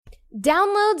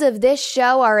Downloads of this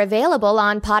show are available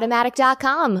on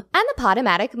Podomatic.com and the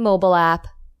Podomatic mobile app.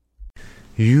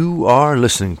 You are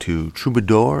listening to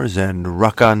Troubadours and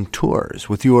Raconteurs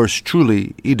with yours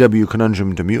truly, E.W.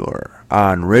 Conundrum Demure,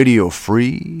 on Radio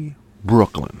Free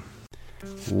Brooklyn.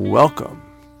 Welcome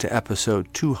to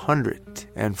episode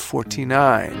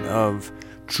 249 of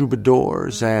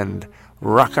Troubadours and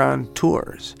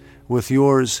Raconteurs with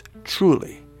yours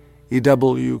truly,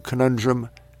 E.W. Conundrum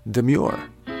Demure.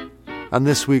 On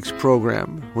this week's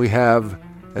program, we have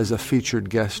as a featured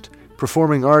guest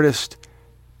performing artist,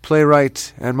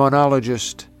 playwright, and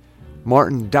monologist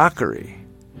Martin Dockery.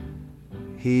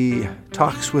 He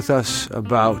talks with us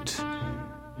about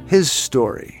his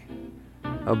story,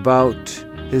 about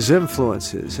his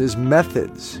influences, his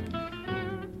methods,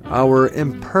 our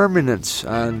impermanence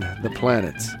on the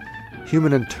planet,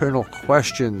 human internal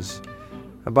questions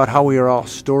about how we are all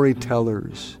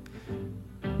storytellers.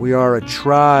 We are a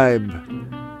tribe.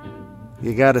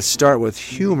 You got to start with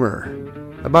humor,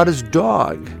 about his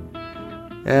dog,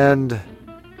 and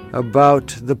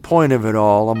about the point of it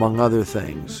all, among other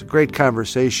things. Great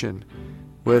conversation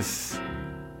with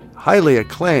highly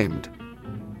acclaimed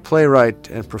playwright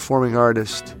and performing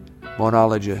artist,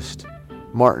 monologist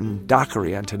Martin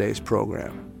Dockery on today's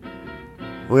program.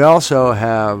 We also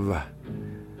have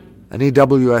an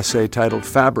EW essay titled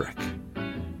Fabric,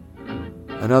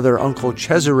 another Uncle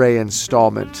Cesare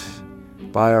installment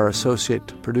by our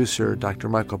associate producer, Dr.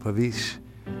 Michael Pavis,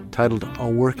 titled A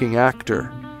Working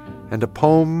Actor, and a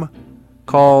poem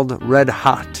called Red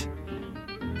Hot.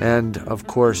 And, of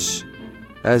course,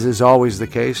 as is always the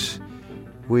case,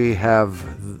 we have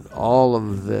all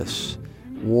of this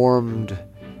warmed,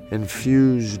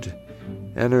 infused,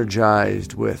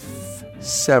 energized with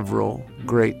several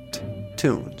great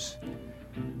tunes.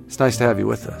 It's nice to have you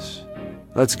with us.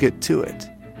 Let's get to it.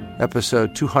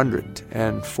 Episode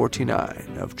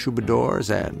 249 of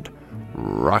Troubadours and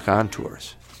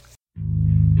Raconteurs.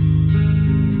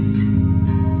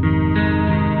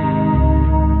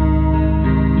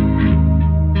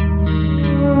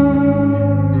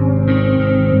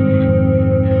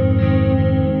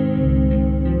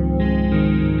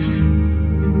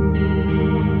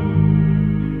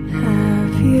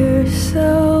 Have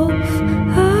yourself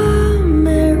a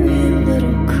merry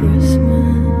little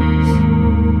Christmas.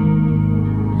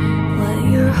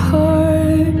 Let your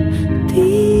heart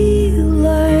be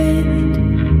light.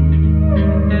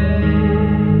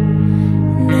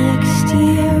 Next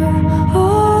year,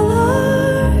 all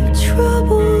our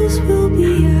troubles will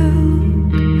be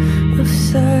out of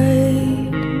sight.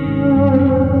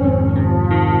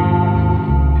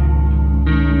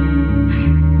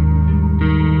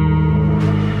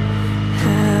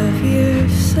 Have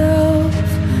yourself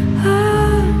a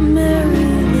merry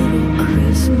little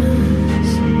Christmas.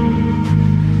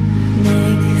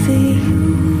 Make the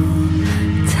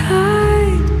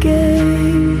Yuletide gay.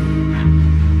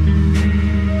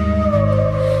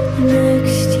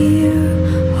 Next year,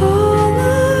 all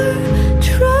our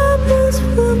troubles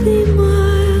will be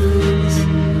miles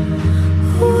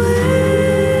away.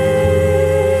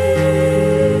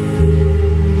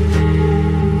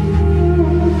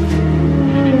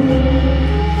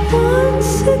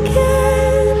 Once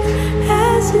again,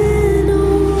 as in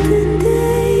olden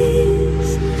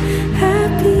days,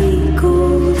 happy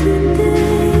golden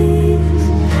days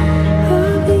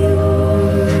of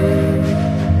yore.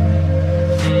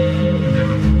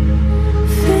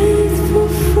 Faithful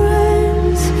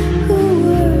friends who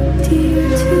were dear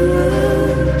to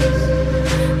us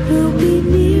will be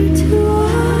near to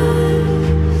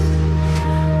us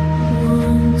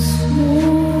once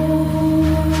more.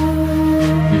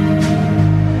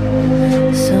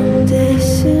 Someday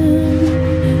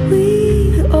soon we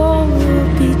all will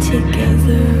be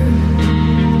together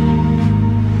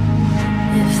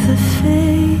if the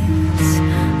fates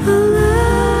allow.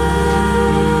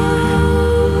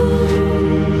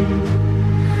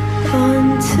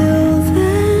 Until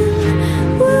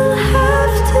then, we'll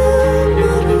have to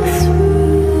muddle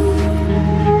through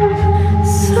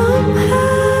somehow.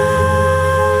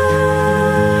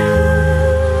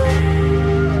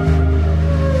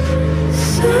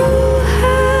 So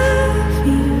have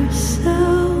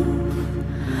yourself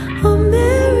a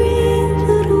merry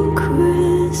little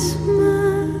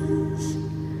Christmas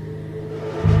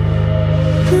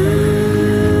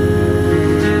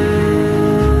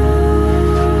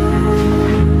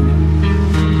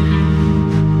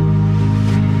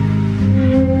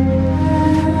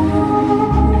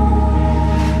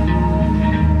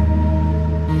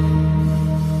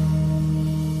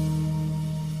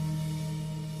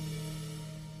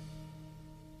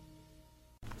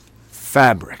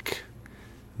Fabric,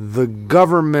 The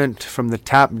government from the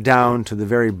top down to the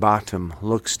very bottom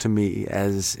looks to me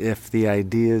as if the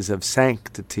ideas of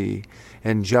sanctity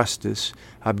and justice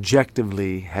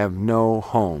objectively have no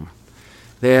home.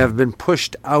 They have been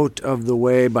pushed out of the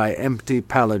way by empty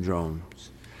palindromes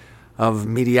of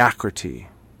mediocrity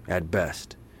at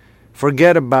best.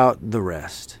 Forget about the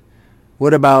rest.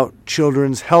 What about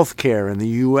children's health care in the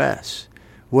U.S.?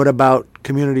 What about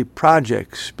community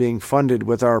projects being funded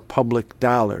with our public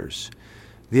dollars?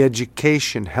 The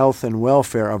education, health, and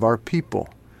welfare of our people?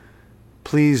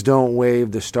 Please don't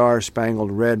wave the star-spangled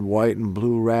red, white, and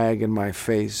blue rag in my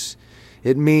face.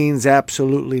 It means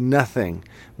absolutely nothing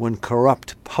when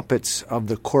corrupt puppets of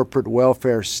the corporate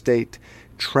welfare state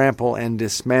trample and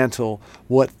dismantle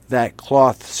what that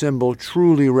cloth symbol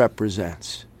truly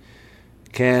represents.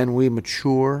 Can we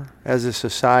mature as a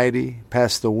society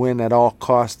past the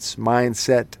win-at-all-costs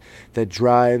mindset that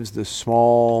drives the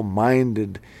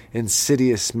small-minded,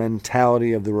 insidious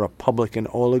mentality of the Republican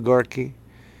oligarchy?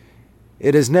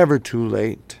 It is never too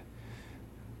late,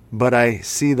 but I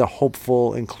see the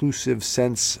hopeful, inclusive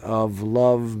sense of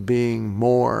love being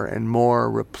more and more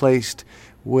replaced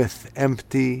with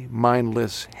empty,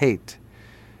 mindless hate,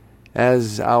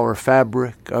 as our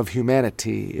fabric of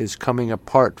humanity is coming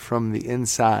apart from the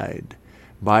inside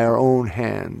by our own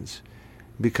hands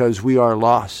because we are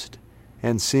lost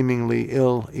and seemingly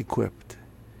ill-equipped.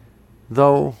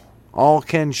 Though all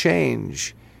can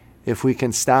change if we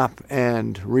can stop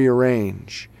and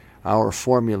rearrange our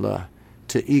formula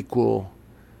to equal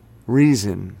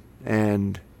reason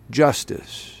and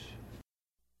justice.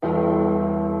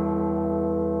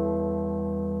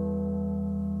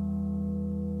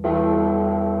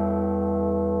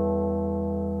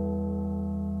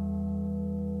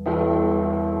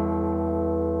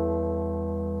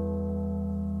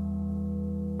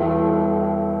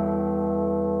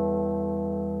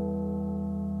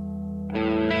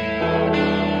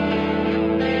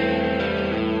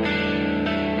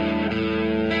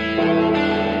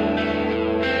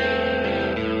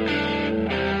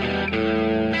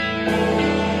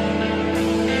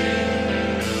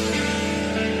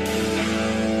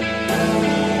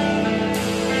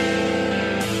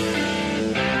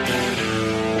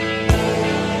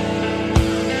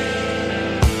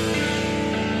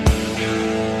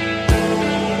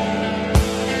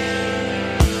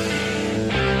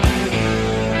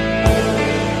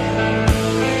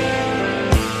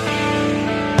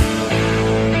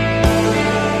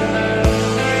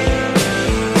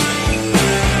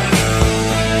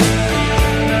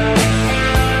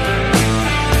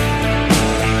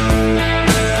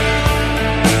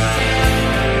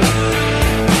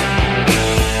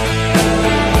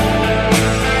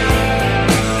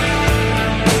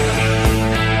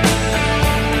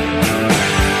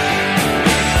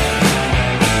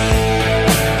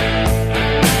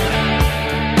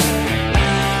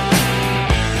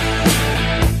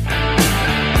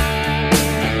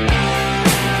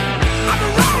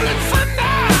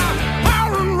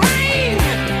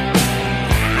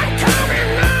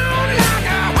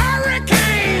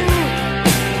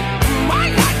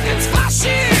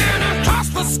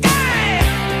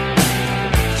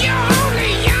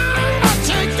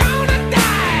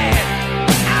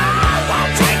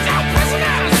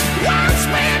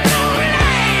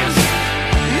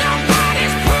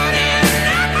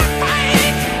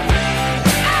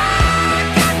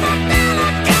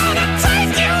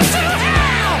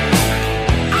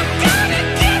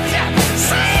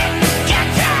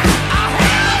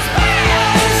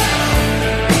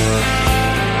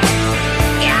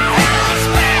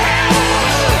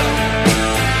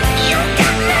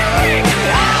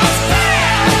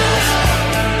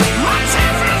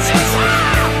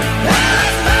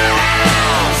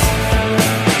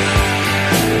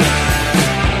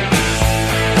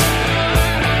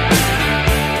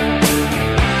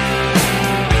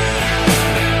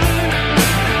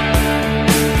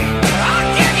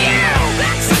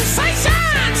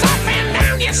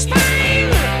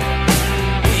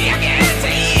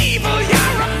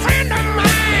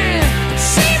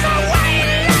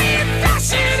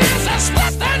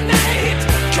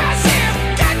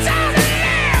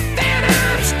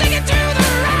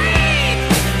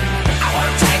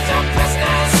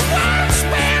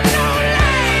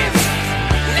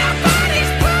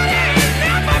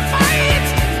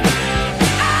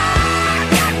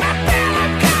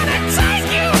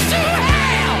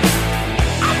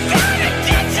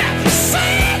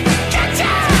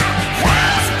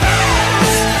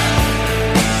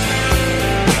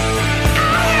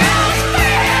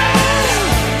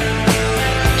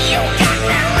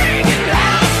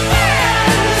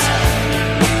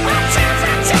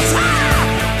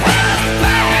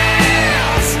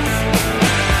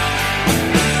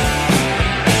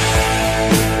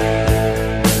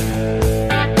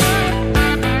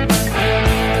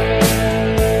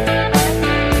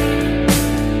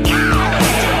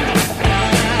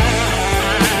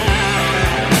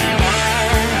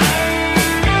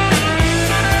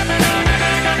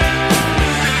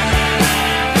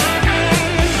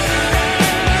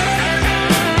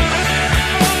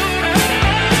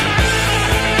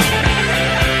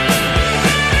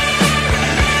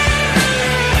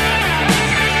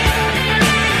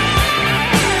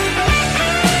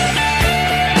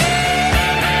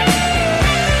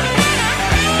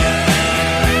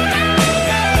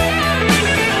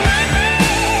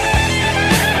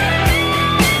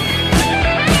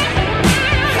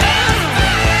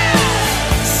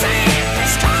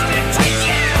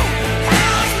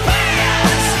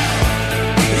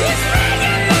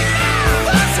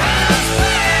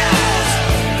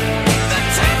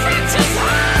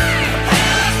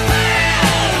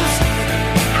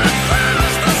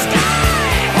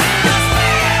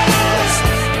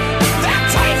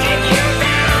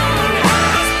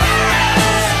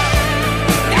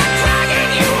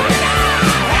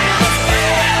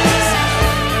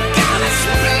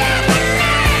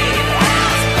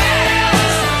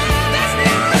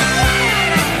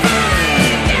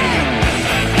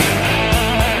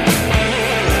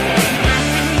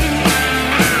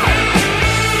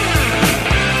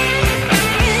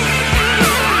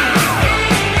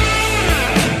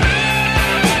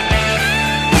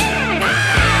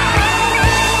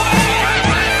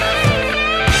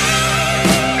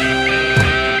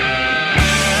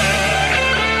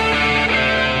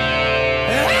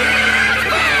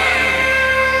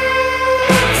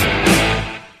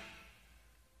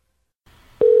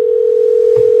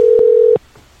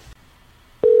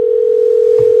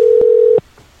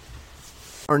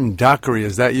 Martin Dockery,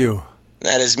 is that you?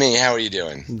 That is me. How are you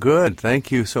doing? Good.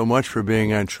 Thank you so much for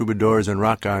being on Troubadours and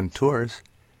Rock on Tours.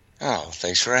 Oh,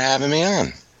 thanks for having me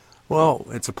on. Well,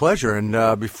 it's a pleasure.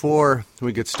 And before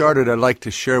we get started, I'd like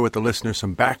to share with the listeners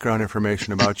some background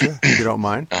information about you, if you don't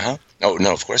mind. Uh-huh. Oh,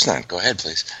 no, of course not. Go ahead,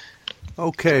 please.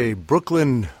 Okay,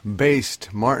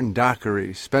 Brooklyn-based Martin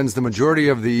Dockery spends the majority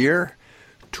of the year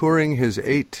touring his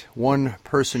 8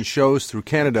 one-person shows through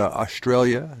Canada,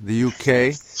 Australia, the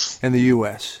UK, and the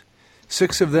US.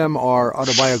 6 of them are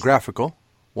autobiographical: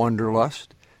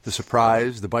 Wanderlust, The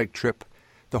Surprise, The Bike Trip,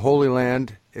 The Holy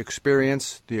Land,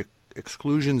 Experience, The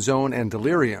Exclusion Zone, and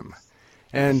Delirium.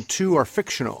 And 2 are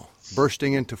fictional: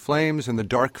 Bursting into Flames and The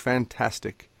Dark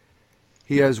Fantastic.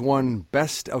 He has won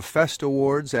Best of Fest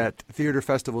awards at theater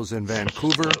festivals in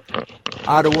Vancouver,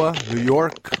 Ottawa, New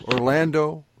York,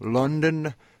 Orlando,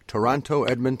 London, Toronto,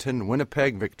 Edmonton,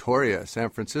 Winnipeg, Victoria, San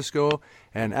Francisco,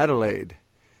 and Adelaide.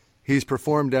 He's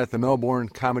performed at the Melbourne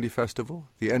Comedy Festival,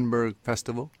 the Edinburgh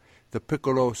Festival, the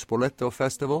Piccolo Spoleto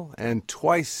Festival, and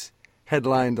twice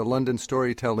headlined the London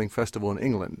Storytelling Festival in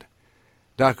England.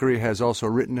 Dockery has also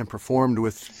written and performed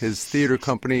with his theater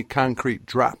company Concrete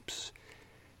Drops.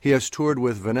 He has toured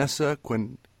with Vanessa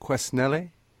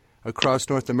Quesnelli across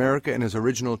North America in his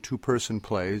original 2-person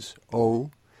plays,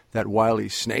 Oh, That Wily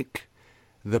Snake,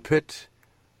 The Pit,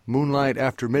 Moonlight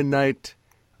After Midnight,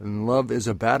 and Love is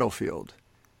a Battlefield,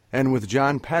 and with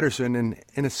John Patterson in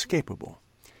Inescapable.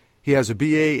 He has a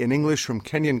BA in English from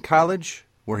Kenyon College,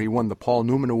 where he won the Paul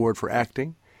Newman Award for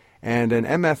acting, and an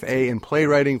MFA in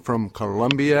playwriting from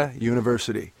Columbia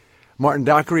University. Martin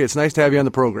Dockery, it's nice to have you on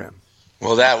the program.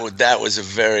 Well, that was a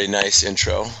very nice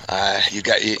intro. You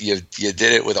did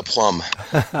it with aplomb.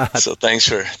 So thanks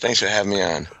for having me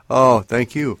on. Oh,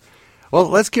 thank you. Well,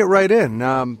 let's get right in.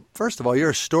 First of all,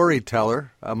 you're a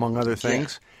storyteller, among other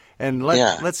things, and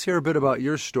let's hear a bit about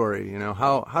your story. You know,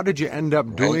 how did you end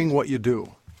up doing what you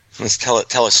do? Let's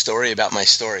tell a story about my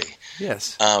story.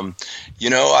 Yes. I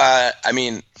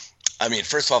mean,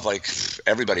 first off, like,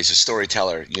 everybody's a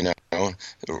storyteller,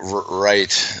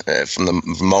 right from the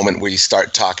moment we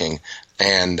start talking.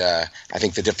 And I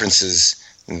think the difference is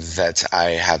that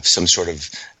I have some sort of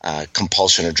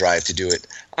compulsion or drive to do it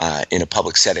in a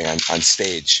public setting, on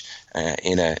stage,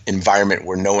 in an environment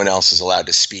where no one else is allowed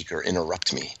to speak or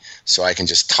interrupt me. So I can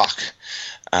just talk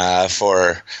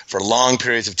for long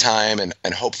periods of time,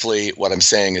 and hopefully what I'm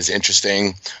saying is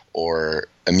interesting or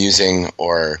amusing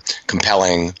or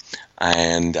compelling,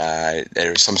 and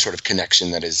there's some sort of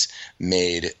connection that is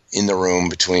made in the room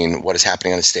between what is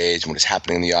happening on the stage and what is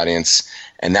happening in the audience.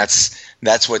 And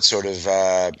that's what sort of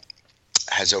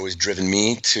has always driven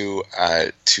me to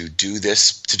do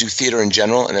this, to do theater in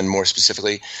general, and then more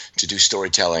specifically to do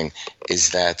storytelling, is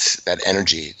that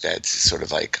energy, that sort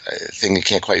of like a thing you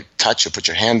can't quite touch or put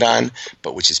your hand on,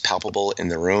 but which is palpable in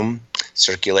the room,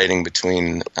 circulating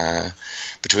between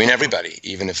everybody,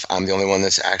 even if I'm the only one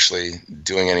that's actually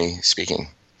doing any speaking.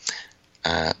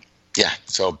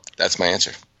 So that's my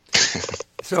answer.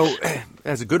 So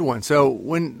that's a good one. So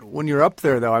when you're up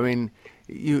there, though, I mean,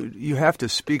 you have to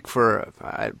speak for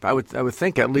I would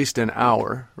think at least an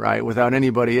hour, right, without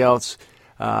anybody else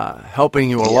helping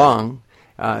you along.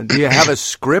 Do you have a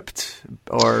script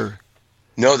or?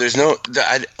 No, there's no.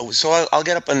 So I'll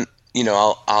get up and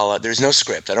I'll there's no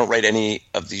script. I don't write any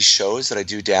of these shows that I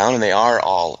do down, and they are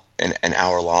all an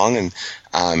hour long, and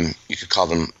you could call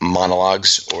them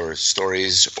monologues or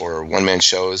stories or one-man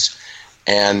shows,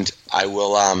 and I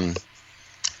will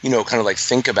kind of like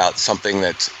think about something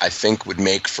that I think would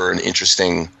make for an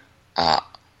interesting,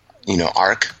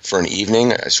 arc for an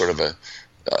evening, a sort of a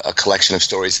collection of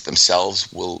stories that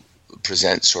themselves will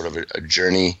present sort of a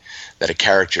journey that a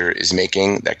character is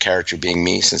making, that character being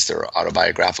me, since they're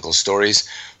autobiographical stories.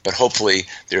 But hopefully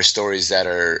they're stories that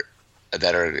are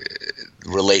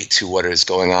relate to what is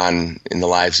going on in the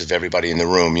lives of everybody in the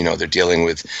room. They're dealing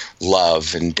with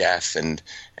love and death and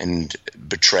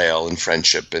betrayal and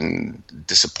friendship and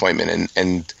disappointment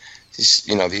and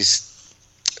these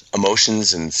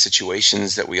emotions and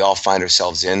situations that we all find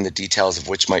ourselves in, the details of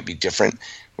which might be different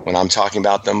when I'm talking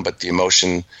about them, but the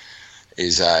emotion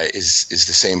is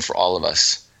the same for all of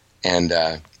us. And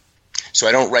so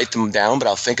I don't write them down, but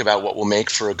I'll think about what will make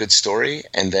for a good story,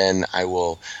 and then I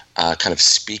will kind of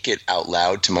speak it out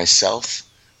loud to myself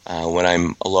when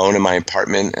I'm alone in my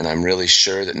apartment and I'm really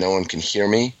sure that no one can hear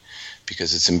me,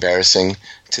 because it's embarrassing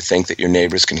to think that your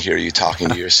neighbors can hear you talking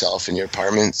to yourself in your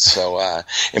apartment. So,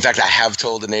 in fact, I have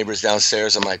told the neighbors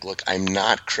downstairs, I'm like, look, I'm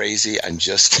not crazy. I'm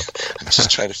just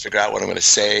trying to figure out what I'm going to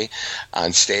say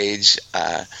on stage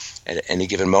at any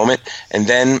given moment, and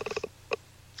then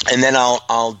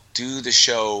I'll do the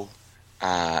show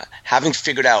having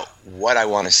figured out what I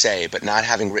want to say, but not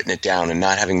having written it down and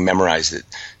not having memorized it,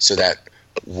 so that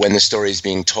when the story is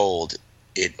being told,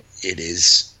 it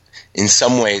is in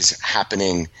some ways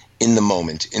happening in the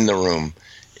moment, in the room.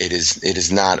 It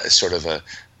is not a sort of a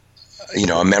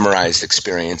memorized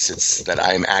experience. It's that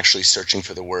I'm actually searching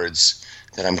for the words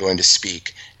that I'm going to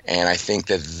speak. And I think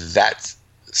that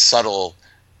subtle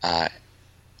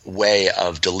way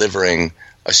of delivering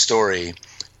a story,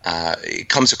 it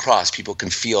comes across. People can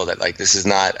feel that, like, this is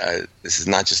not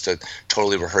just a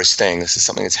totally rehearsed thing. This is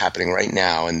something that's happening right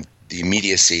now, and the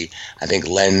immediacy, I think,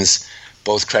 lends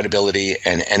both credibility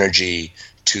and energy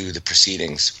to the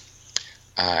proceedings.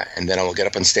 And then I will get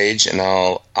up on stage and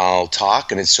I'll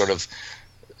talk, and it's sort of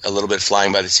a little bit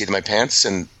flying by the seat of my pants,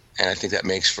 and I think that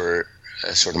makes for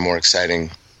a sort of more exciting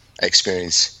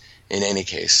experience in any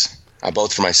case,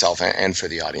 both for myself and for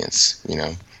the audience,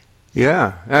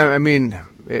 Yeah, I mean,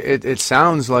 it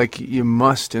sounds like you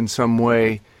must in some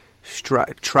way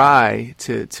try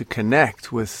to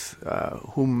connect with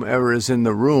whomever is in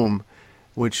the room,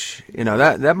 which,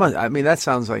 that must, I mean, that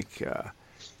sounds like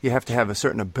you have to have a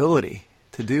certain ability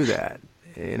to do that.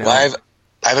 Well,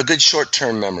 I have a good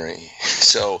short-term memory.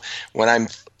 So when I'm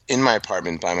in my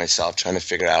apartment by myself trying to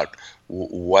figure out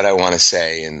what I want to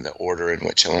say and the order in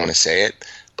which I want to say it,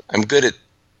 I'm good at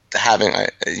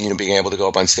being able to go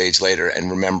up on stage later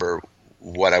and remember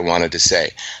what I wanted to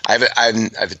say. I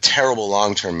have a terrible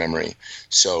long-term memory.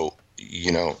 So,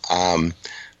 I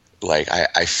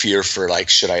fear for,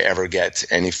 should I ever get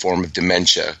any form of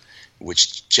dementia,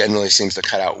 which generally seems to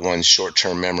cut out one's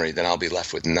short-term memory, then I'll be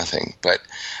left with nothing. But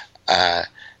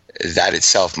that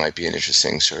itself might be an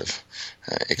interesting sort of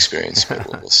experience, but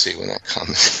we'll see when that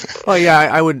comes. Well, yeah,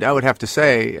 I would have to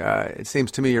say, it seems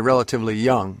to me you're relatively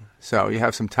young, so you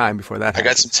have some time before that happens. I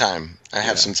got some time. I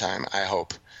have some time, I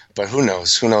hope. But who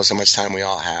knows? Who knows how much time we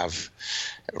all have,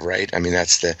 right? I mean, I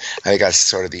think that's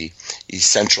sort of the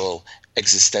essential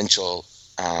existential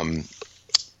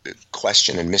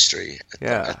question and mystery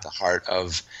at the heart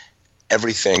of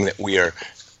everything that we are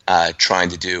trying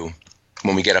to do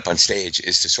when we get up on stage,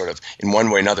 is to sort of, in one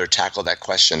way or another, tackle that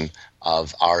question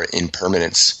of our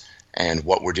impermanence and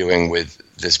what we're doing with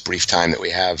this brief time that we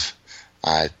have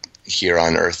here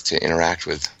on Earth to interact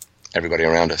with everybody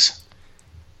around us.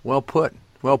 Well put.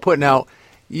 Well put. Now,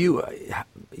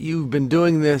 you've been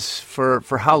doing this for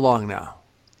how long now?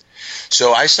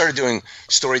 So I started doing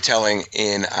storytelling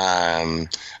I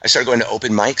started going to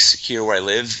open mics here where I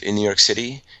live in New York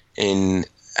City in,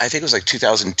 I think it was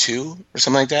 2002 or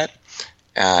something like that,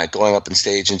 going up on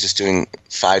stage and just doing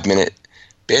 5-minute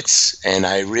bits. And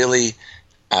I really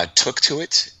took to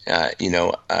it,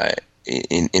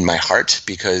 in my heart,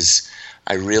 because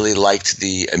I really liked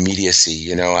the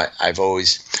immediacy. I've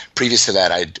always, previous to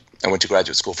that, I went to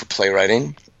graduate school for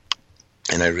playwriting,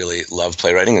 and I really love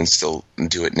playwriting and still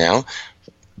do it now.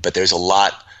 But there's a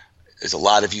lot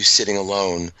of you sitting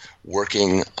alone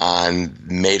working on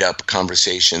made-up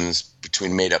conversations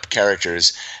between made-up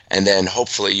characters, and then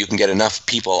hopefully you can get enough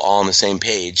people all on the same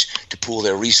page to pool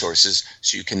their resources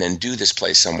so you can then do this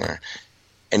play somewhere.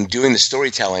 And doing the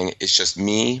storytelling is just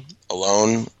me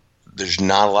alone. There's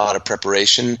not a lot of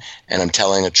preparation, and I'm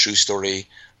telling a true story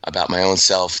about my own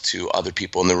self to other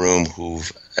people in the room who,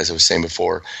 as I was saying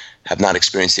before, have not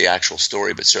experienced the actual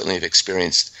story, but certainly have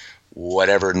experienced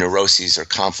whatever neuroses or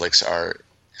conflicts are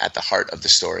at the heart of the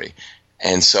story.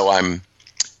 And so I'm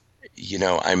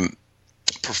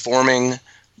performing,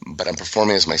 but I'm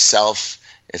performing as myself.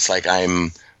 It's like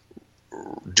I'm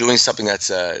doing something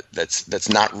that's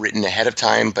not written ahead of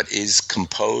time, but is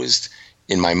composed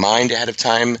in my mind ahead of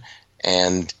time,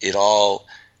 and it all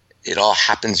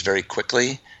happens very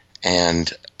quickly,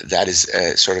 and that is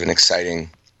sort of an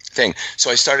exciting thing. So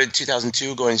I started in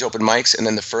 2002 going to open mics, and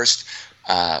then the first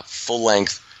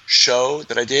full-length show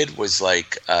that I did was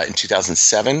in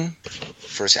 2007,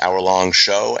 first hour-long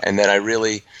show, and then I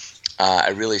really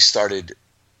started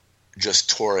just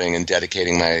touring and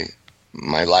dedicating my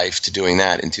life to doing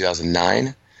that in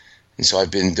 2009, and so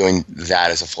I've been doing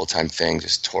that as a full-time thing,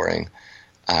 just touring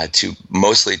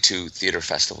mostly to theater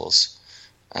festivals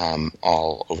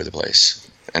all over the place,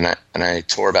 and I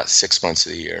tour about 6 months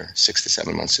of the year, 6 to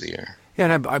 7 months of the year. Yeah,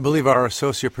 and I believe our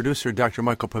associate producer, Dr.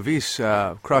 Michael Pavis,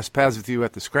 crossed paths with you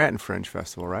at the Scranton Fringe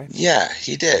Festival, right? Yeah,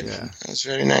 he did. Yeah. That was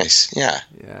very nice. Yeah.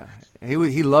 Yeah.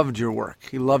 He loved your work.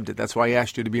 He loved it. That's why he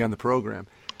asked you to be on the program.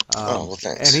 Well,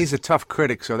 thanks. And he's a tough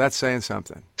critic, so that's saying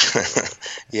something.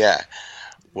 Yeah.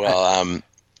 Well,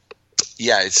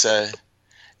 it's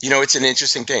it's an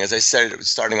interesting thing. As I said,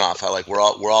 starting off, how we're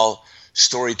all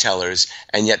storytellers,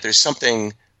 and yet there is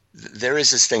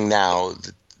this thing now.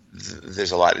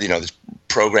 There's a lot, there's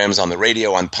programs on the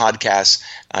radio, on podcasts,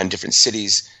 on different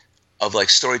cities, of like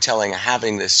storytelling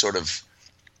having this sort of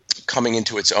coming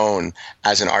into its own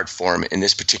as an art form in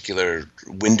this particular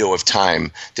window of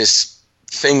time, this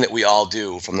thing that we all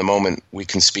do from the moment we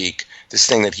can speak, this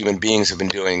thing that human beings have been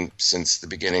doing since the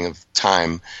beginning of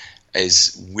time,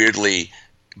 is weirdly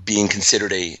being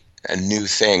considered a new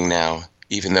thing now,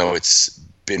 even though it's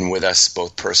been with us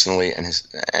both personally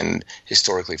and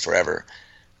historically forever.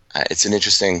 It's an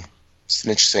interesting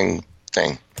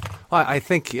thing. Well, I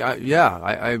think,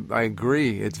 I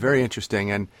agree. It's very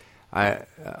interesting, and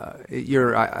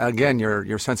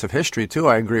your sense of history too.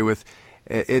 I agree with.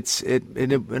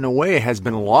 In a way has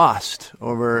been lost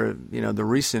over the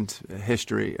recent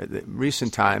history, the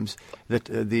recent times. That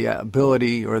the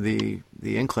ability or the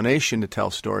inclination to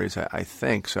tell stories. I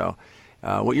think so.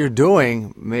 What you're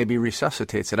doing maybe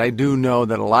resuscitates it. I do know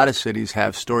that a lot of cities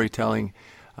have storytelling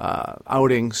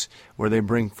outings where they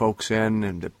bring folks in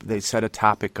and they set a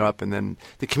topic up, and then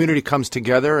the community comes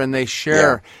together and they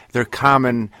share their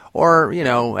common, or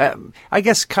I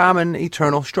guess common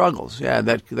eternal struggles.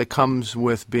 That comes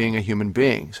with being a human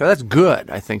being. So that's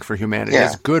good, I think, for humanity.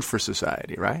 That's good for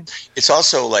society, right? It's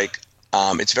also like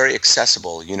it's very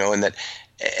accessible, in that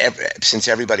since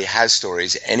everybody has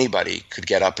stories, anybody could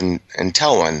get up and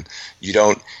tell one. They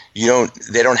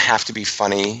don't have to be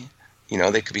funny.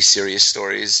 They could be serious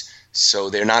stories. So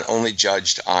they're not only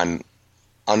judged on,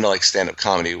 unlike stand-up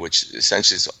comedy, which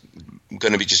essentially is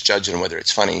going to be just judged on whether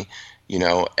it's funny,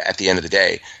 at the end of the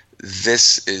day.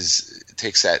 This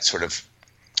takes that sort of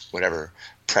whatever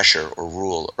pressure or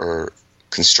rule or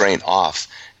constraint off,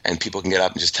 and people can get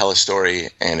up and just tell a story.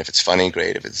 And if it's funny,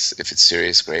 great. If it's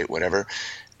serious, great. Whatever.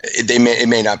 It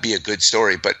may not be a good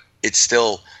story, but it's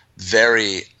still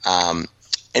very.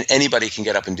 And anybody can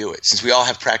get up and do it, since we all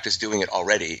have practice doing it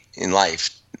already in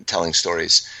life, telling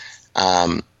stories.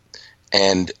 And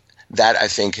that, I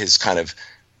think, has kind of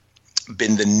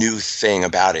been the new thing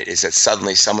about it, is that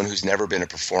suddenly someone who's never been a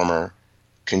performer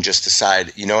can just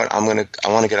decide, I want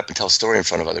to get up and tell a story in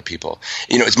front of other people.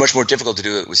 It's much more difficult to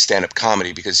do it with stand-up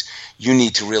comedy, because you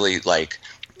need to really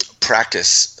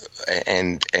practice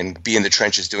and be in the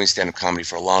trenches doing stand-up comedy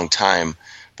for a long time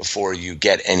before you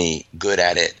get any good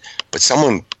at it. But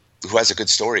someone who has a good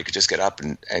story could just get up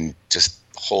and just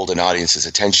hold an audience's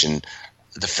attention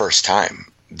the first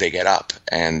time they get up.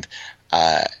 And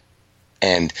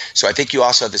so I think you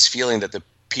also have this feeling that the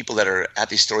people that are at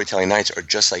these storytelling nights are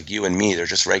just like you and me. They're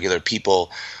just regular people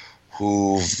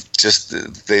who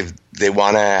they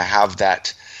want to have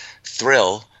that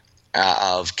thrill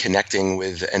of connecting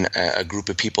with a group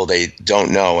of people they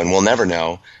don't know and will never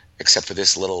know, except for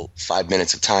this little 5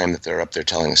 minutes of time that they're up there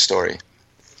telling a story.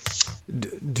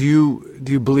 Do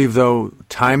you believe, though,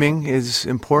 timing is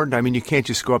important? I mean, you can't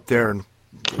just go up there and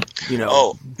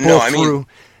through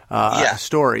a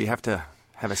story. You have to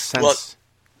have a sense. Well,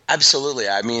 absolutely.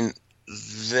 I mean,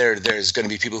 there's going to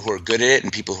be people who are good at it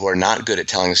and people who are not good at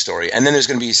telling a story, and then there's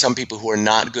going to be some people who are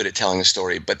not good at telling a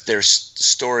story, but their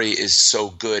story is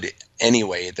so good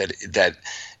anyway that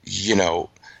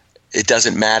it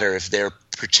doesn't matter if they're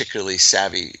particularly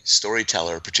savvy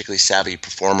storyteller, particularly savvy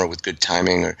performer with good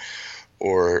timing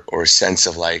or sense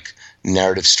of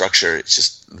narrative structure. It's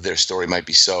just their story might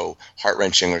be so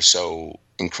heart-wrenching or so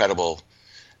incredible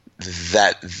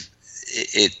that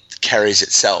it carries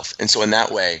itself. And so in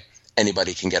that way,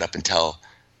 anybody can get up and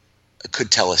could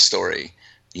tell a story,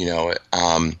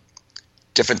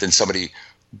 different than somebody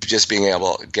just being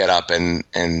able to get up and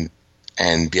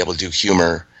be able to do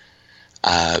humor,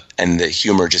 and the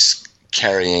humor just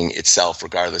carrying itself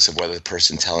regardless of whether the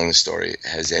person telling the story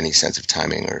has any sense of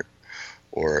timing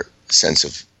or sense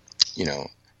of,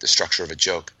 the structure of a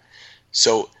joke.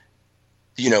 So,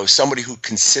 somebody who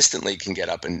consistently can get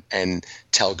up and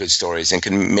tell good stories and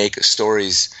can make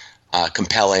stories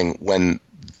compelling when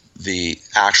the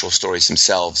actual stories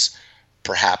themselves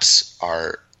perhaps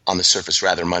are on the surface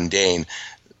rather mundane,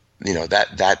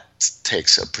 that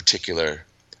takes a particular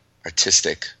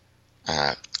artistic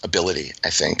ability, I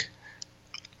think.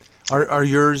 Are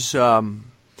yours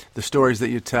the stories that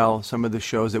you tell? Some of the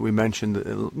shows that we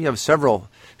mentioned, you have several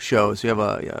shows. You have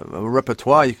a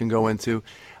repertoire you can go into.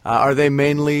 Are they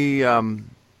mainly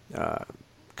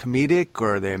comedic,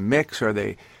 or are they a mix? Are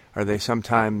they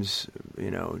sometimes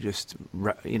just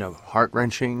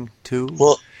heart-wrenching too?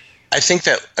 Well, I think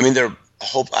that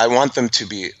I want them to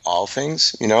be all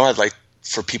things. I'd like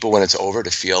for people when it's over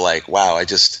to feel like, wow, I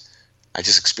just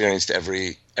experienced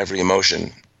every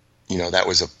emotion. That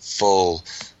was a full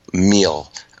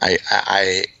meal.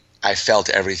 I felt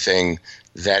everything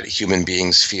that human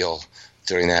beings feel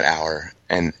during that hour,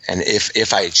 and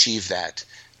if I achieve that,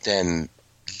 then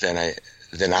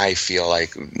then I feel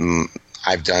like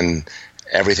I've done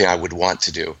everything I would want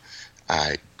to do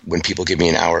when people give me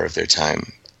an hour of their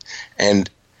time. And,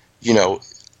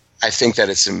 I think that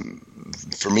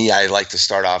for me, I like to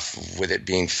start off with it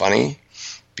being funny,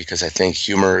 because I think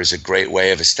humor is a great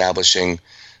way of establishing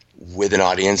with an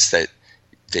audience that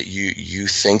you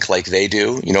think like they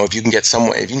do. If you can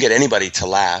get anybody to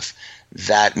laugh,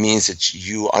 that means that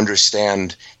you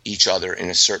understand each other in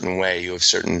a certain way. You have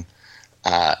certain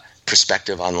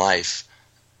perspective on life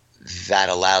that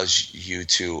allows you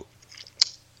to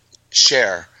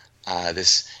share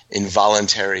this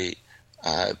involuntary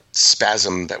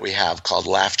spasm that we have called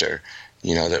laughter,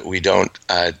 that we don't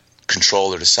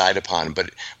control or decide upon, but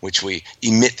which we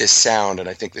emit this sound. And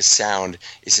I think this sound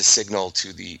is a signal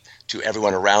to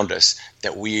everyone around us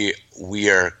that we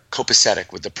are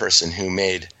copacetic with the person who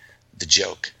made the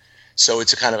joke. So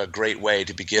it's a kind of a great way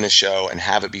to begin a show and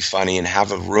have it be funny and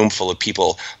have a room full of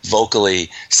people vocally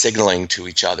signaling to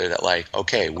each other that, like,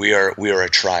 okay, we are a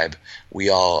tribe. We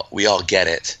all get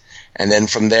it. And then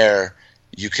from there,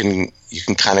 you can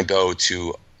kind of go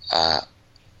to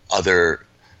other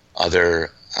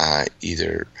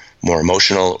either more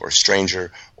emotional or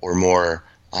stranger or more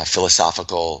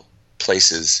philosophical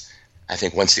places. I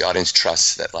think once the audience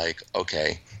trusts that, like,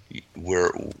 okay,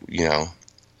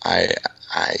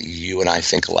 you and I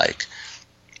think alike.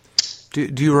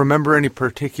 Do you remember any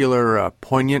particular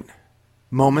poignant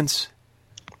moments?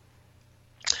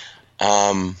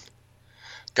 God,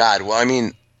 well, I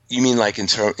mean, you mean like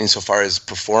insofar as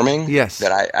performing? Yes.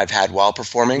 That I've had while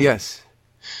performing? Yes.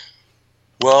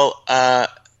 Well,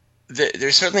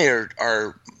 there certainly are,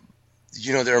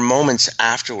 there are moments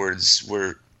afterwards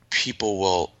where people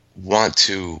will want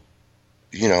to,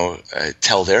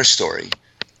 tell their story.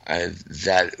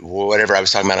 That whatever I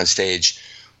was talking about on stage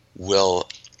will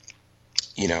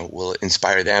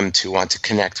inspire them to want to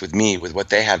connect with me, with what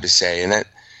they have to say. And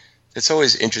that's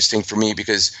always interesting for me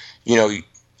because,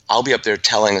 I'll be up there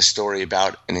telling a story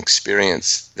about an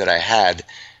experience that I had,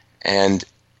 and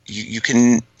you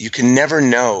can never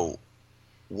know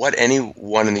what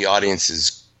anyone in the audience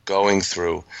is going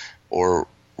through, or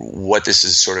what this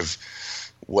is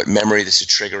what memory this is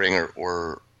triggering,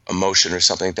 or emotion or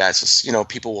something like that. So,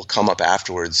 people will come up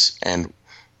afterwards and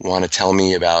want to tell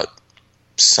me about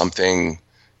something.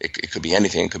 It could be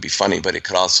anything. It could be funny, but it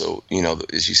could also,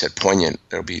 as you said, poignant.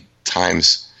 There'll be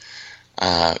times,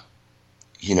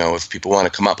 if people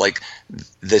want to come up, like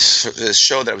this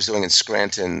show that I was doing in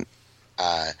Scranton,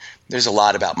 there's a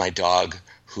lot about my dog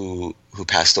who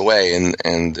passed away,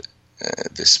 and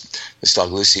this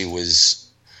dog Lucy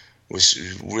was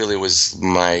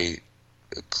my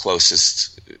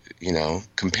closest,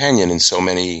 companion in so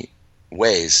many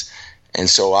ways. And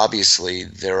so obviously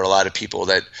there are a lot of people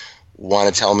that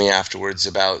want to tell me afterwards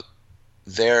about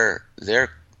their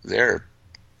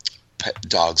pet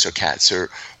dogs or cats or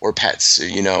pets,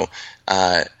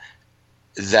 that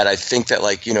I think that,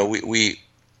 like, we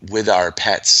with our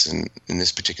pets, and in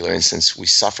this particular instance, we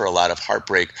suffer a lot of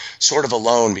heartbreak sort of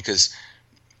alone, because,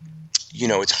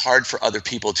 it's hard for other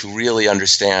people to really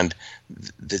understand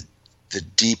the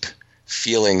deep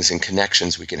feelings and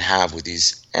connections we can have with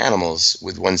these animals,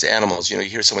 with one's animals. You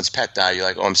hear someone's pet die, you're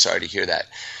like, oh, I'm sorry to hear that.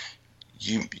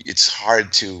 It's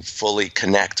hard to fully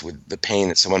connect with the pain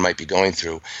that someone might be going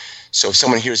through. So if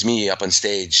someone hears me up on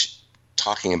stage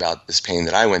talking about this pain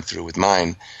that I went through with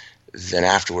mine, then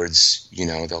afterwards,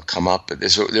 they'll come up.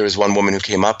 There was one woman who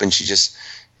came up, and she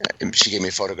gave me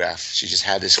a photograph. She just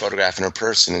had this photograph in her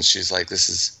purse, and she's like, this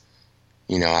is,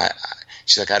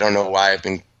 she's like, I don't know why I've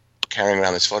been carrying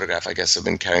around this photograph. I guess I've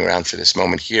been carrying around for this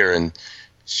moment here. And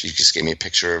she just gave me a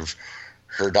picture of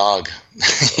her dog,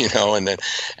 and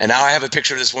now I have a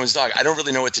picture of this woman's dog. I don't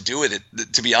really know what to do with it,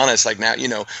 to be honest. Like, now,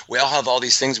 we all have all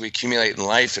these things we accumulate in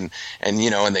life, and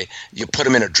you put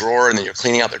them in a drawer, and then you're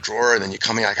cleaning out the drawer, and then you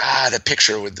come in like, the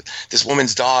picture with this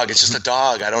woman's dog. It's just a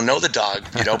dog. I don't know the dog,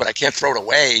 but I can't throw it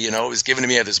away. It was given to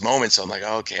me at this moment. So I'm like,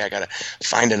 okay, I got to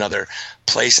find another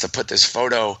place to put this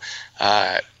photo,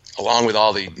 along with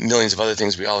all the millions of other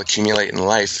things we all accumulate in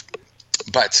life.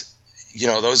 But,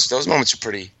 those moments are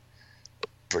pretty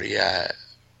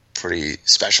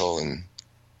special, and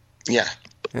yeah.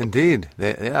 Indeed.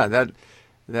 That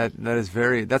is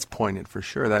that's poignant for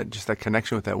sure. That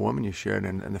connection with that woman you shared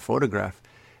and the photograph,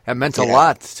 that meant a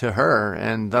lot to her,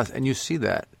 and you see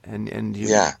that, and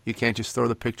you can't just throw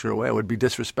the picture away. It would be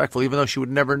disrespectful, even though she would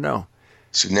never know.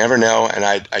 She'd never know, and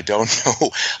I don't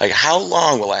know, like, how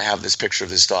long will I have this picture of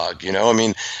this dog? I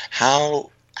mean, how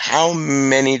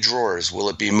many drawers will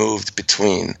it be moved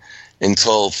between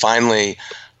until finally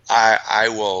I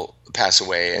will pass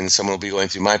away and someone will be going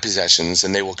through my possessions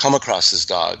and they will come across this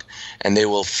dog and they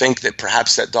will think that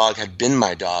perhaps that dog had been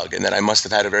my dog and that I must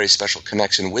have had a very special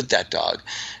connection with that dog.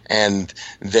 And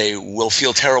they will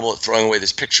feel terrible at throwing away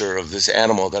this picture of this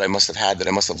animal that I must have had, that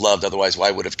I must have loved. Otherwise, why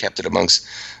would I have kept it amongst,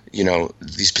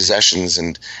 these possessions?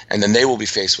 And then they will be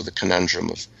faced with the conundrum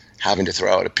of having to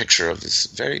throw out a picture of this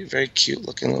very, very cute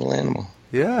looking little animal.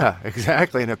 Yeah,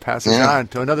 exactly. And it passes on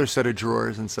to another set of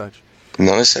drawers and such.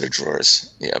 Another set of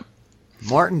drawers, yep.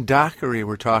 Martin Dockery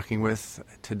we're talking with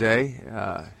today.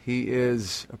 He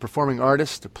is a performing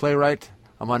artist, a playwright,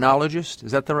 a monologist.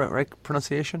 Is that the right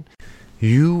pronunciation?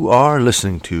 You are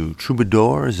listening to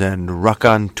Troubadours and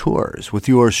Raconteurs with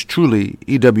yours truly,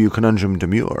 E.W. Conundrum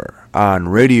Demure, on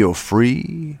Radio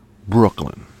Free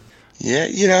Brooklyn.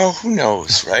 Yeah, who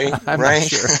knows, right? I'm right? not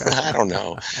sure. I don't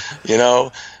know.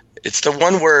 It's the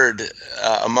one word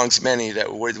amongst many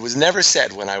that was never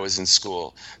said when I was in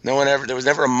school. There was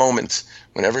never a moment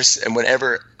when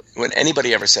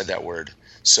anybody ever said that word.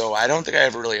 So I don't think I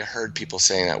ever really heard people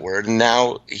saying that word. And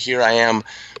now here I am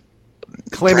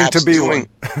claiming to be one,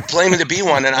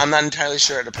 and I'm not entirely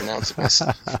sure how to pronounce it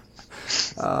myself.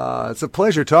 It's a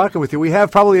pleasure talking with you. We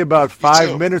have probably about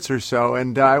 5 minutes or so,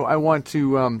 and I want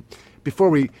to,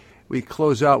 before we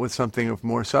close out with something of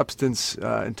more substance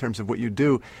in terms of what you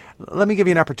do, let me give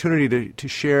you an opportunity to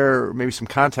share maybe some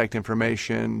contact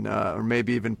information or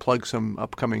maybe even plug some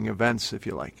upcoming events if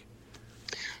you like.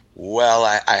 Well,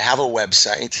 I have a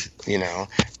website, and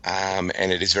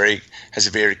it has a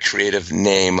very creative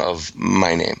name of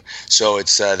my name. So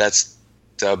it's that's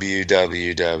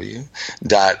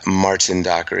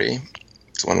www.martindockery.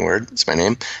 It's one word. It's my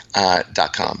name.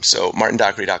 .com. So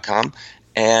martindockery.com,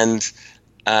 and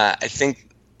I think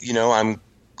I'm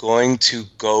going to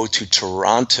go to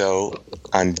Toronto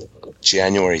on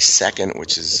January 2nd,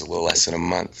 which is a little less than a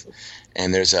month,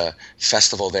 and there's a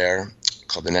festival there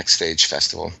called the Next Stage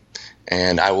Festival,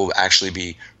 and I will actually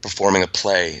be performing a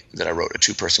play that I wrote, a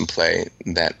 2-person play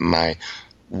that my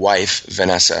wife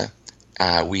Vanessa,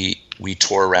 we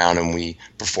tour around and we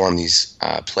perform these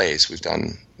plays. We've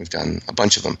done a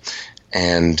bunch of them,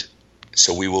 and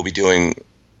so we will be doing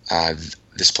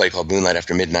this play called Moonlight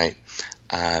After Midnight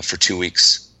for 2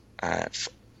 weeks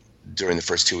during the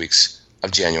first 2 weeks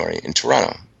of January in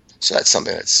Toronto. So that's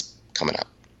something that's coming up.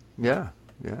 Yeah.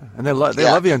 And they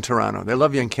love you in Toronto. They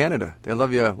love you in Canada. They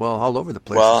love you, all over the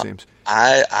place, it seems.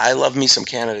 I love me some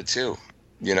Canada, too.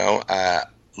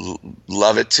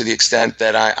 Love it to the extent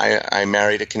that I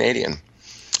married a Canadian.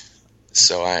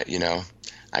 So, I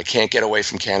can't get away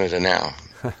from Canada now.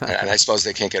 And I suppose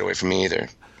they can't get away from me either.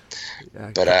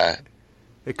 Yeah, but,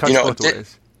 it cuts both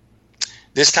ways.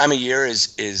 This time of year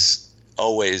is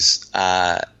always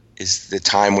is the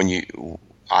time when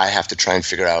I have to try and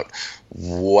figure out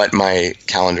what my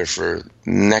calendar for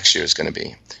next year is going to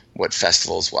be, what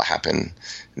festivals will happen,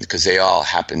 because they all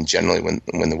happen generally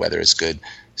when the weather is good.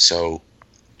 So,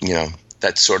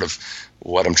 that's sort of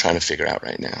what I'm trying to figure out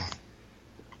right now.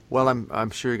 Well,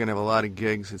 I'm sure you're going to have a lot of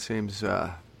gigs. It seems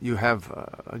you have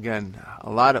again a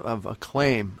lot of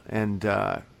acclaim, and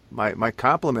my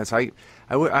compliments. I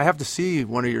have to see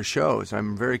one of your shows.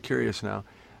 I'm very curious now.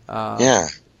 Yeah.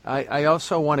 I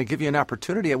also want to give you an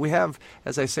opportunity. We have,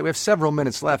 as I say, we have several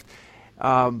minutes left.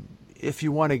 If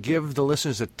you want to give the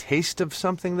listeners a taste of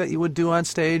something that you would do on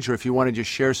stage, or if you want to just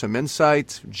share some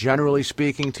insights, generally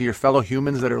speaking, to your fellow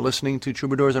humans that are listening to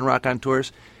Troubadours and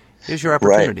Raconteurs, here's your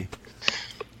opportunity. Right.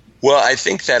 Well, I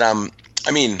think that,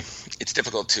 it's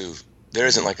difficult to, there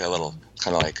isn't like a little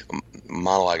kind of like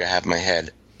monologue I have in my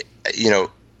head. I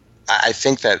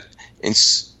think that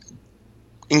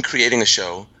in creating a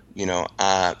show,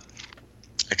 I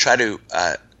try to,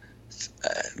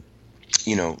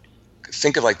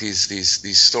 think of like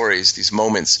these stories, these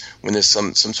moments when there's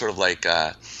some sort of like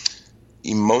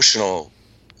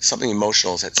something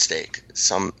emotional is at stake. It's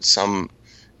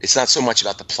not so much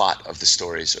about the plot of the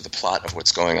stories or the plot of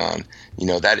what's going on.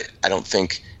 That I don't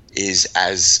think is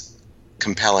as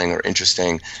compelling or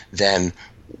interesting than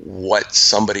what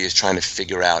somebody is trying to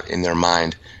figure out in their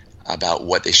mind about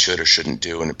what they should or shouldn't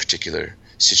do in a particular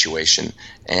situation,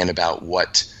 and about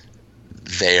what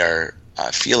they are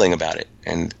feeling about it,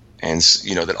 and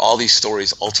that all these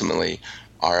stories ultimately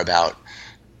are about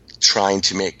trying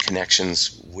to make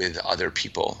connections with other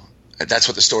people. That's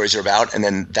what the stories are about, and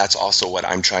then that's also what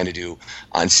I'm trying to do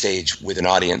on stage with an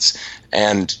audience.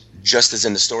 And just as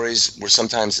in the stories, where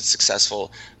sometimes it's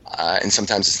successful and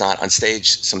sometimes it's not, on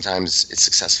stage sometimes it's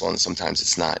successful and sometimes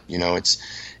it's not.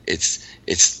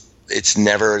 It's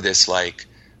never this like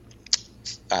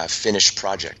finished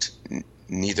project.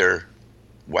 Neither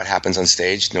what happens on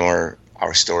stage nor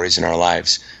our stories in our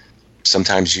lives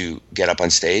sometimes you get up on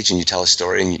stage and you tell a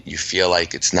story and you feel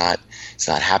like it's not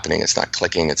happening, it's not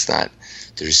clicking, it's not.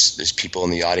 There's people in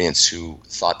the audience who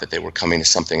thought that they were coming to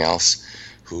something else,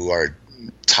 who are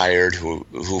tired, who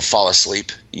fall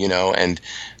asleep, and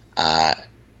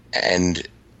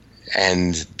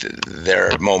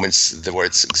there are moments where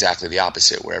it's exactly the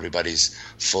opposite, where everybody's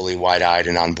fully wide-eyed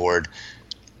and on board.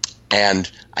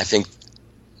 And I think,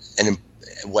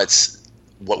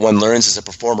 what one learns as a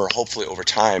performer, hopefully over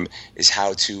time, is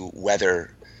how to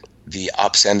weather the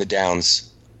ups and the downs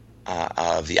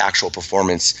of the actual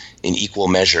performance in equal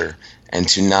measure, and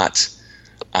to not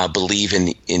believe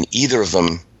in either of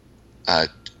them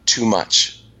too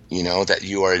much. That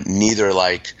you are neither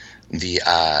like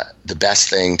the best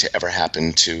thing to ever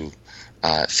happen to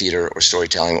theater or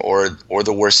storytelling, or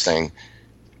the worst thing,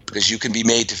 because you can be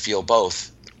made to feel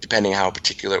both depending how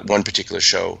one particular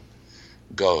show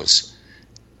goes.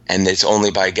 And it's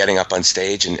only by getting up on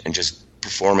stage and just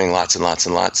performing lots and lots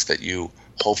and lots that you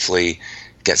hopefully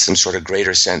get some sort of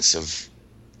greater sense of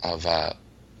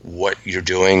what you're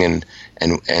doing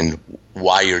and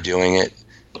why you're doing it.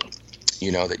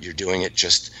 That you're doing it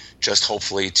just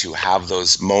hopefully to have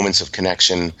those moments of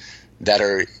connection that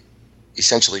are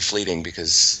essentially fleeting,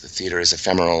 because the theater is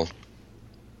ephemeral,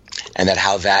 and that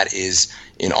how that is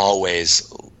in all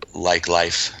ways like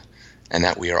life, and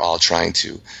that we are all trying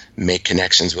to make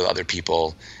connections with other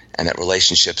people, and that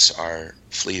relationships are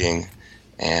fleeting,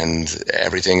 and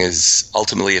everything is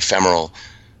ultimately ephemeral,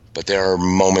 but there are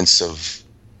moments of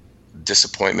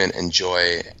disappointment and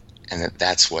joy, and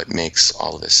that's what makes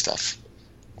all of this stuff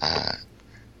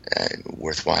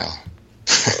worthwhile.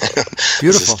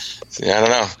 Beautiful. I don't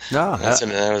know. No,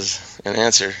 that was an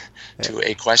answer to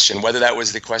a question. Whether that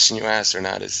was the question you asked or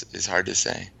not is hard to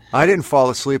say. I didn't fall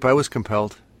asleep. I was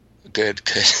compelled. Good.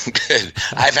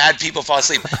 I've had people fall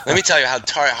asleep. Let me tell you how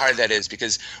hard that is,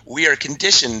 because we are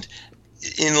conditioned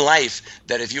in life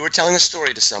that if you were telling a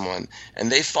story to someone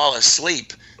and they fall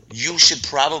asleep, you should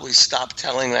probably stop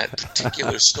telling that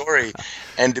particular story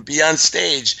and to be on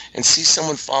stage and see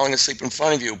someone falling asleep in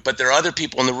front of you. But there are other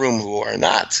people in the room who are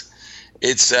not.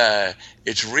 It's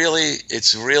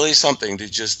really something to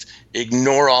just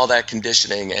ignore all that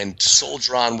conditioning and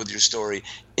soldier on with your story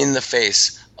in the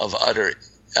face of utter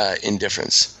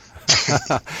indifference.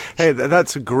 Hey,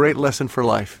 that's a great lesson for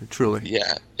life, truly.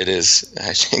 Yeah, it is,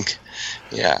 I think.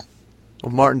 Yeah.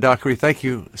 Well, Martin Dockery, thank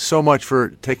you so much for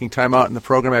taking time out in the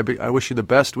program. I wish you the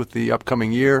best with the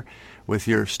upcoming year, with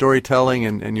your storytelling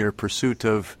and your pursuit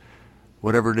of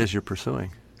whatever it is you're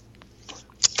pursuing.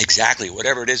 Exactly.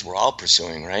 Whatever it is we're all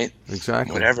pursuing, right?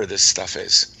 Exactly. Whatever this stuff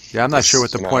is. Yeah, I'm not sure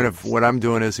what the point of what I'm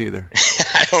doing is either.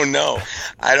 I don't know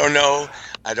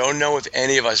if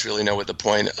any of us really know what the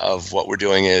point of what we're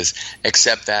doing is,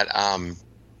 except that,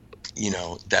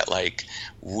 that like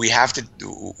we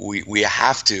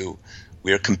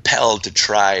are compelled to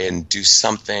try and do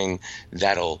something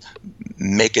that'll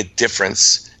make a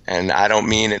difference. And I don't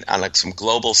mean it on like some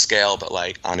global scale, but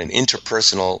like on an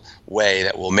interpersonal way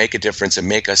that will make a difference and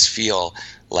make us feel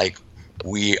like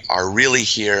we are really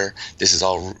here. This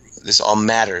all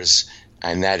matters,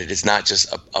 and that it is not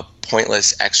just a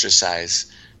pointless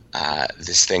exercise,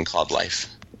 this thing called life.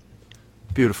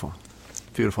 Beautiful.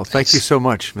 Thank you so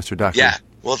much, Mr. Dockery. Yeah.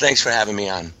 Well, thanks for having me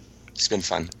on. It's been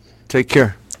fun. Take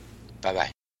care.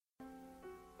 Bye-bye.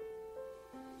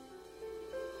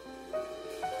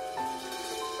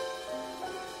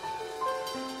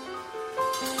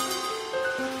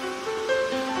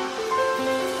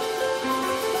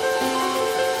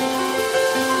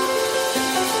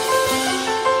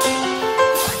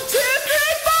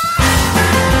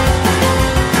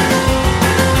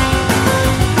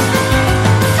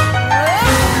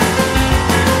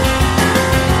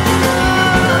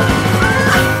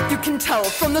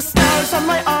 From the scars on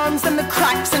my arms and the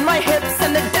cracks in my hips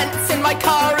and the dents in my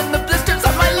car and the blisters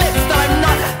on my lips that I'm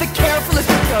not the carefulest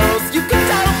of girls. You can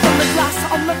tell from the glass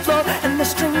on the floor and the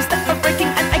strings that are breaking,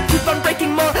 and I keep on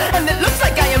breaking more, and it looks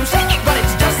like I am shaking, but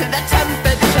it's just the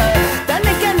temperature. Then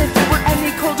again, if it were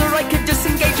any colder, I could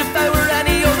disengage. If I were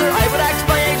any older, I would act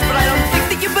my age, but I don't think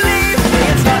that you believe me.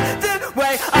 It's not the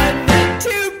way I'm meant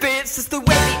to be, it's just the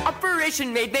way the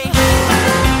operation made me.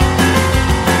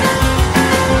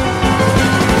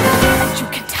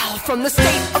 From the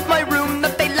state of my room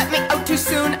that they let me out too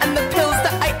soon, and the pills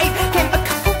that I ate came a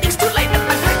couple weeks too late, and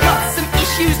I've got some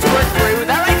issues to work through.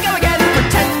 There I go again,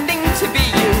 pretending to be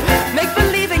you, make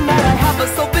believing that I have a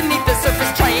soul beneath the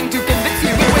surface, trying to convince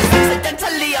you it was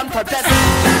accidentally on purpose.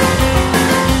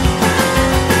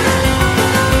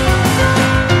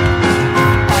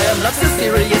 I am not so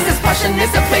serious, this passion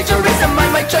is a plagiarism. I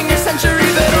might join your century,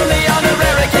 but only on a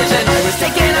rare occasion. I was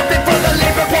taken up before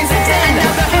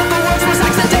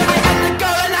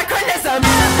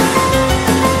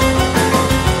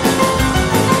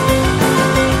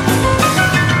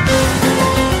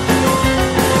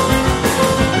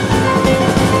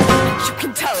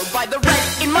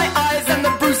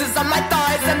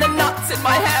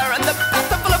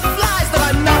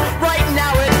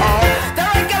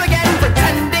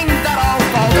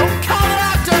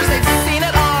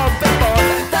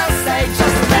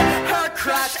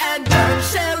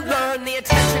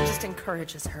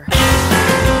encourages her. And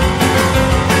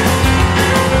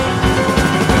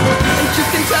you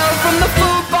can tell from the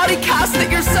full body cast that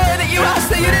you're sorry that you asked,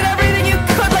 that you did everything you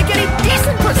could like any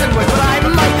decent person would. But I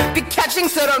might be catching,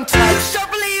 so don't touch.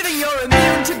 Don't believe that you're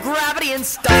immune to gravity and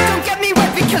stuff. Don't get me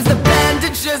wet because the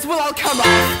bandages will all come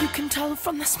off. You can tell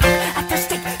from the smoke at the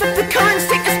stake that the current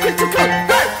state is critical.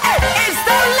 Is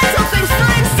the little things,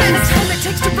 for instance, the time it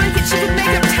takes to break it, she could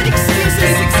make up 10 excuses.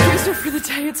 Please excuse her for the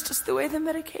day, it's just the way the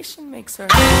medication makes her.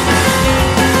 I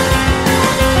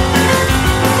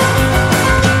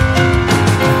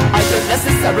don't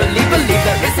necessarily believe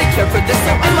there is a cure for this,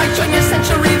 so I might join your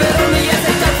century, but only as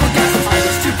a doubtful guess. I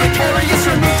was too precarious,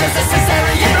 removed as a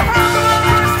cesarean.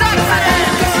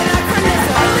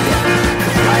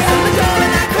 I am the golden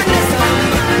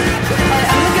anachronism. I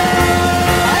am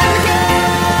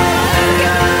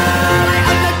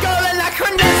the golden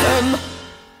anachronism.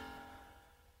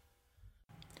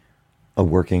 A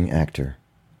working actor.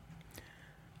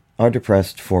 Our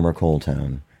depressed former coal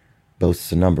town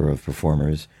boasts a number of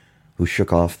performers who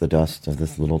shook off the dust of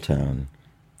this little town,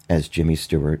 as Jimmy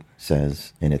Stewart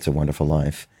says in It's a Wonderful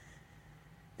Life,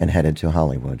 and headed to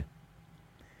Hollywood.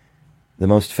 The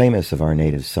most famous of our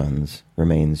native sons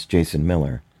remains Jason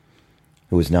Miller,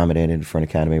 who was nominated for an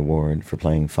Academy Award for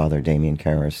playing Father Damien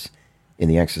Karras in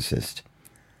The Exorcist,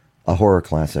 a horror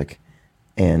classic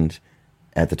and,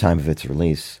 at the time of its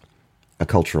release, a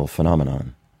cultural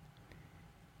phenomenon.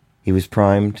 He was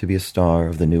primed to be a star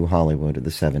of the new Hollywood of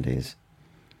the 70s.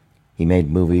 He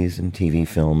made movies and TV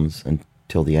films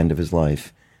until the end of his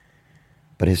life,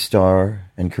 but his star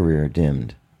and career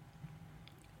dimmed.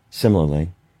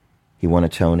 Similarly, he won a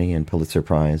Tony and Pulitzer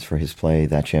Prize for his play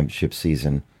that championship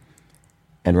season,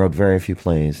 and wrote very few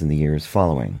plays in the years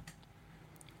following.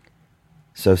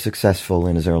 So successful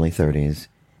in his early 30s,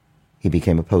 he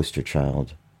became a poster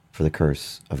child for the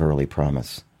curse of early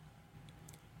promise.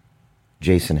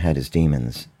 Jason had his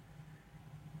demons,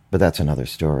 but that's another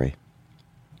story.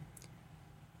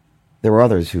 There were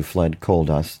others who fled coal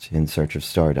dust in search of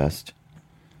stardust.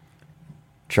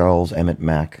 Charles Emmett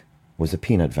Mack was a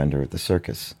peanut vendor at the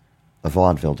circus, a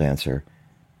vaudeville dancer,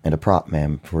 and a prop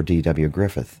man for D.W.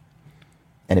 Griffith,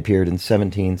 and appeared in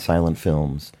 17 silent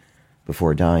films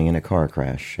before dying in a car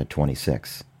crash at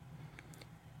 26.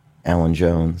 Alan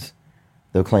Jones,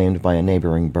 though claimed by a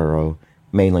neighboring borough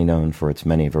mainly known for its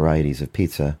many varieties of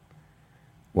pizza,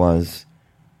 was,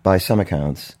 by some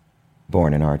accounts,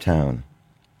 born in our town.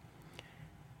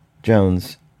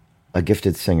 Jones, a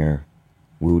gifted singer,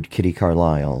 wooed Kitty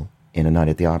Carlisle in A Night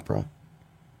at the Opera,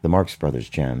 the Marx Brothers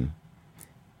gem,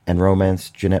 and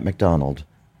romanced Jeanette MacDonald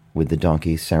with The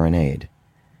Donkey Serenade,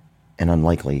 an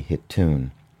unlikely hit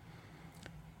tune.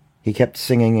 He kept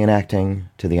singing and acting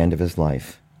to the end of his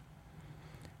life.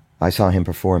 I saw him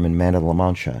perform in Man of La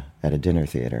Mancha at a dinner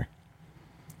theater.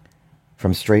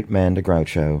 From Straight Man to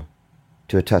Groucho,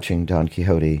 to a touching Don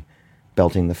Quixote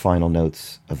belting the final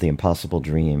notes of The Impossible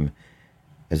Dream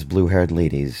as blue-haired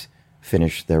ladies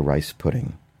finished their rice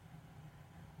pudding.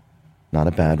 Not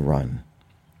a bad run.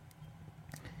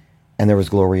 And there was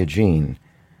Gloria Jean,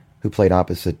 who played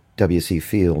opposite W.C.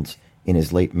 Fields in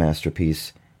his late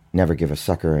masterpiece Never Give a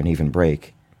Sucker an Even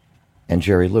Break, and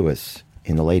Jerry Lewis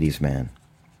in The Ladies' Man.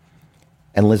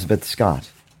 And Elizabeth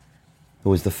Scott, who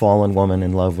was the fallen woman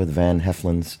in love with Van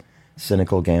Heflin's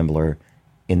cynical gambler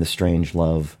in The Strange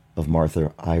Love of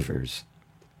Martha Ivers,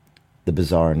 the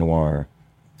bizarre noir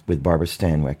with Barbara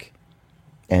Stanwyck,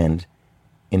 and,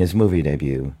 in his movie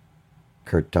debut,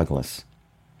 Kirk Douglas.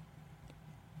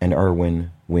 And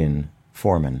Irwin Wynne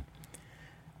Foreman,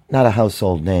 not a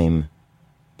household name,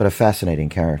 but a fascinating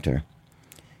character.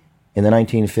 In the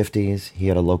 1950s, he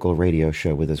had a local radio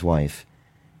show with his wife,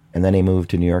 and then he moved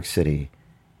to New York City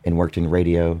and worked in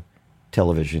radio,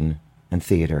 television, and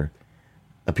theater,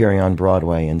 appearing on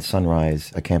Broadway in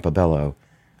Sunrise a Campobello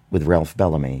with Ralph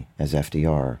Bellamy as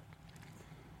FDR.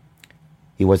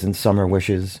 He was in Summer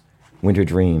Wishes, Winter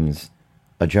Dreams,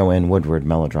 a Joanne Woodward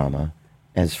melodrama,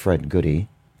 as Fred Goody,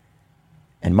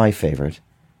 and my favorite,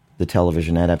 the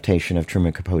television adaptation of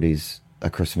Truman Capote's A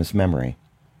Christmas Memory.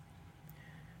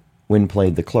 Wynne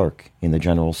played the clerk in the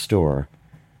general store,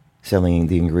 selling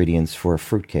the ingredients for a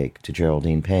fruitcake to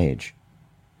Geraldine Page.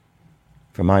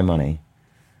 For my money,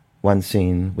 one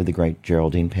scene with the great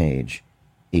Geraldine Page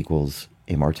equals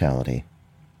immortality.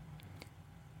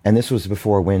 And this was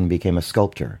before Wynne became a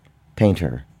sculptor,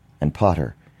 painter, and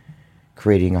potter,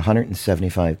 creating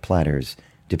 175 platters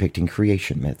depicting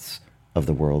creation myths of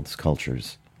the world's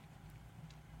cultures.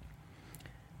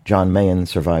 John Mayen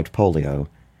survived polio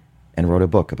and wrote a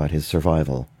book about his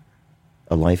survival,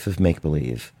 A Life of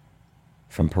Make-Believe,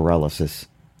 From Paralysis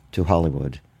to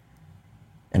Hollywood,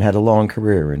 and had a long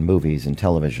career in movies and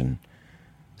television,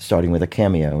 starting with a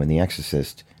cameo in The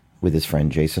Exorcist with his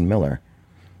friend Jason Miller,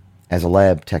 as a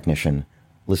lab technician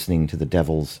listening to the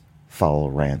devil's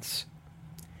foul rants,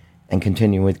 and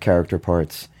continuing with character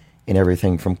parts in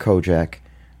everything from Kojak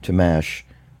to MASH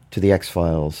to The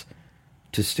X-Files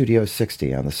to Studio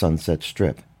 60 on the Sunset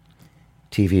Strip,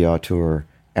 TV auteur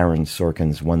Aaron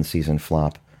Sorkin's one-season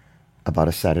flop about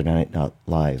a Saturday Night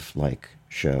Live-like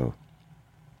show.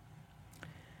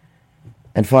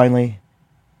 And finally,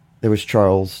 there was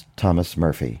Charles Thomas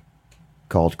Murphy,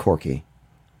 called Corky,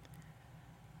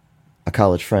 a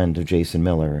college friend of Jason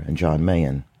Miller and John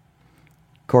Mayen.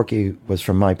 Corky was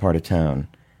from my part of town,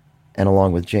 and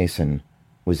along with Jason,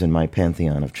 was in my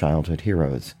pantheon of childhood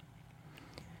heroes.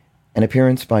 An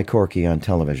appearance by Corky on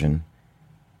television,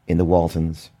 in The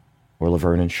Waltons, or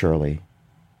Laverne and Shirley,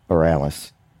 or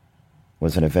Alice,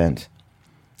 was an event,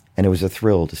 and it was a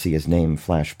thrill to see his name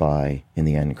flash by in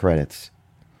the end credits.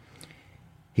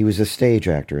 He was a stage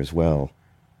actor as well,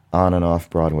 on and off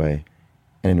Broadway,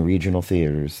 and in regional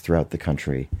theaters throughout the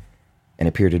country, and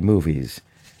appeared in movies,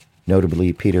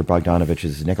 notably Peter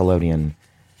Bogdanovich's Nickelodeon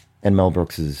and Mel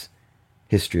Brooks's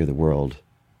History of the World,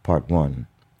 Part 1.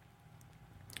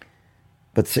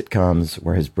 But sitcoms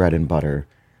were his bread and butter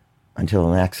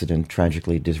until an accident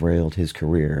tragically derailed his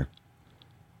career,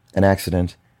 an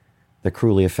accident that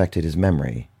cruelly affected his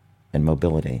memory and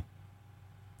mobility.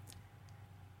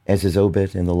 As his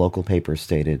obit in the local paper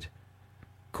stated,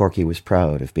 Corky was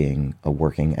proud of being a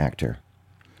working actor.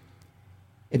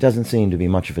 It doesn't seem to be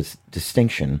much of a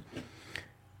distinction,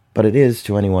 but it is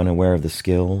to anyone aware of the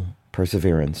skill,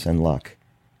 perseverance, and luck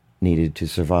needed to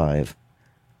survive,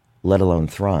 let alone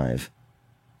thrive,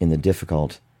 in the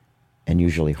difficult and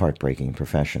usually heartbreaking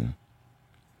profession.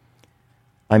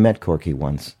 I met Corky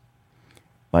once.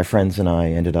 My friends and I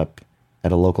ended up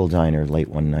at a local diner late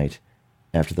one night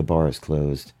after the bars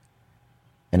closed,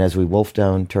 and as we wolfed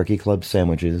down Turkey Club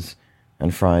sandwiches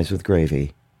and fries with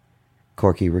gravy,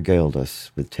 Corky regaled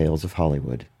us with tales of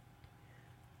Hollywood.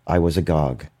 I was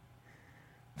agog.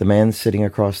 The man sitting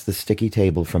across the sticky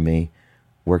table from me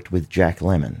worked with Jack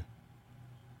Lemmon.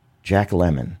 Jack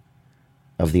Lemmon,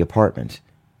 of The Apartment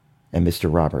and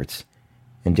Mr. Roberts,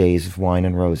 and Days of Wine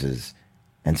and Roses,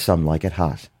 and Some Like It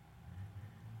Hot.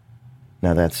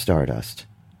 Now that's stardust.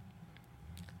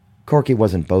 Corky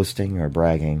wasn't boasting or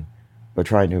bragging or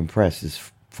trying to impress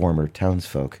his former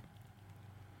townsfolk.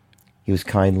 He was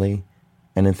kindly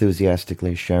and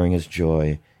enthusiastically sharing his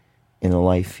joy in the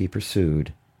life he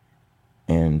pursued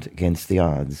and, against the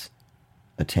odds,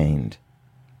 attained.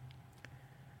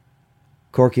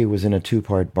 Corky was in a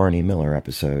 2-part Barney Miller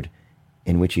episode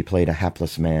in which he played a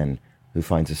hapless man who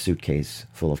finds a suitcase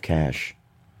full of cash.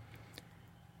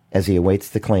 As he awaits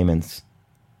the claimants,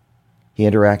 he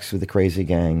interacts with the crazy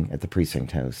gang at the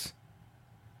precinct house.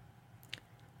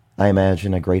 I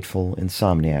imagine a grateful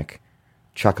insomniac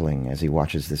chuckling as he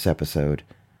watches this episode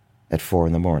at 4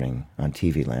 a.m. on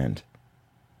TV Land.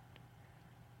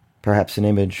 Perhaps an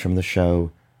image from the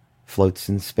show floats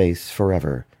in space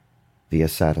forever via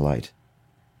satellite.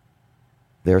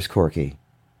 There's Corky,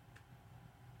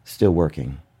 still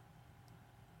working,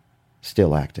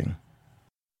 still acting.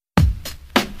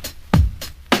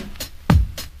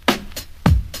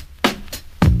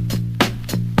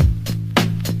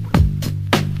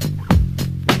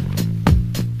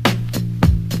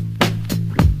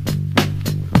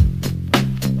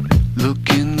 Look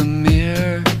in the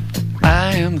mirror,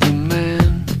 I am the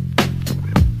man.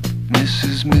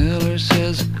 Mrs. Miller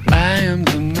says, I am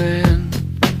the man.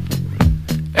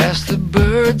 Ask the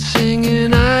birds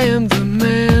singing, I am the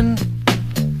man.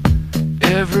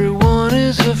 Everyone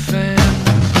is a fan.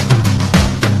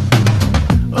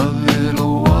 A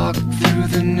little walk through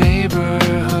the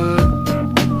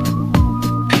neighborhood.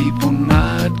 People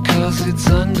nod 'cause it's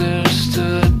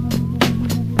understood.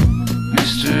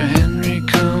 Mr. Henry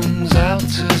comes out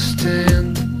to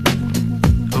stand,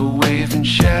 a wave and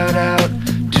shout out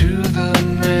to the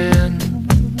man.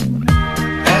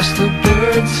 Ask the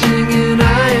birds singing,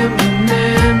 I am the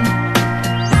man,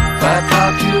 by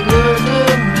popular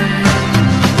demand.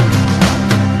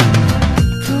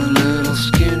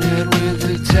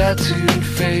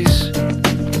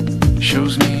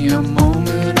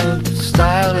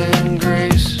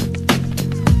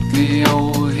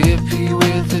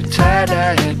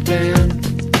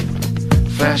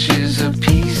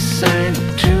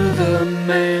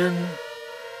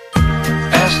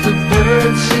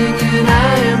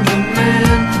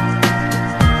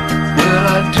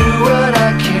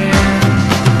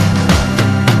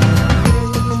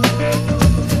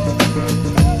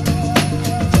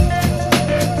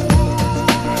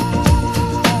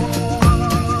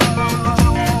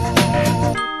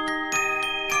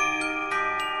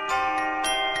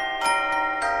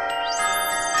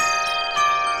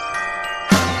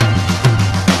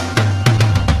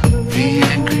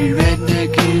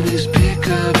 back in his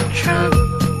pickup truck,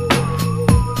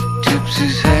 tips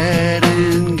his hat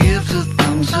and gives a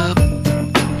thumbs up.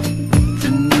 The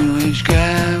new age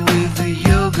guy with the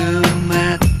yoga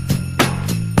mat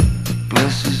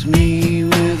blesses me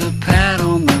with a pat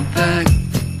on the back.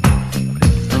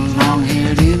 The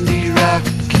long-haired indie rock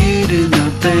kid in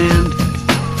the band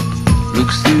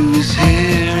looks through his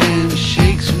hair and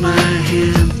shakes my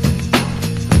hand.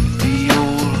 The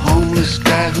old homeless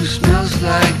guy who smells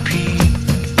like pee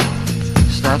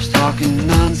stops talking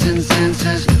nonsense and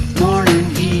says, morning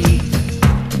heat.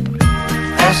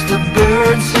 Ask the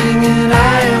bird singing,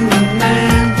 I am the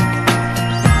man.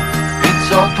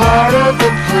 It's all part of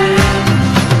the plan.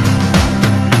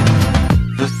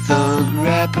 The thug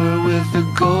rapper with the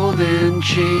golden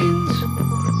chains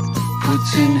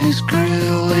puts in his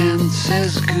grill and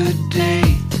says good day.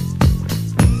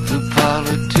 The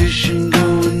politician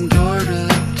going door to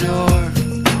door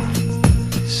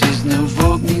says no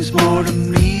vote means more to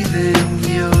me than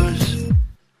yours.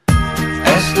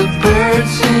 Ask the bird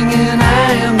singing,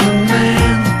 I am the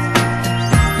man.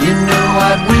 You know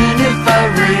I'd win if I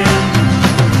ran.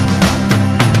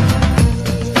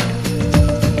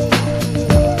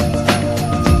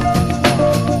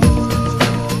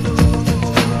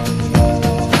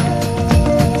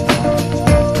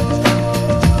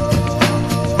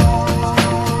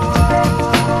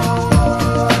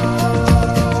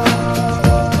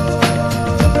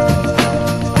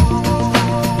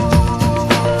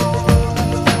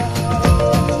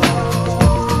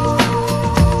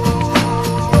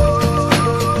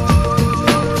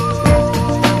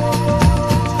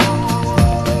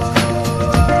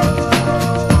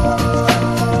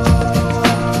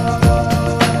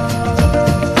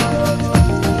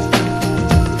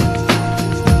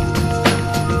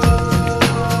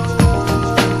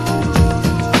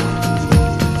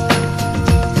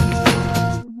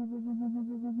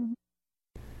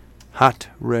 Hot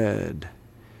Red.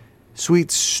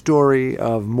 Sweet story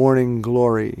of morning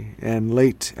glory and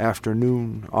late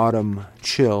afternoon autumn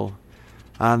chill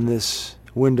on this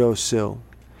windowsill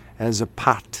as a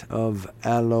pot of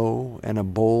aloe and a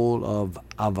bowl of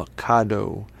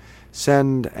avocado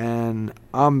send an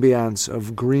ambiance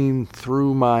of green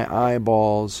through my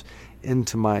eyeballs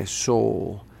into my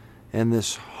soul, and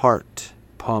this heart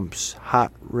pumps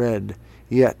hot red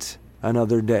yet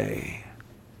another day.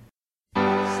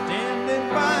 Standing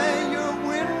by your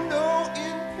window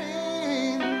in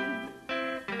pain,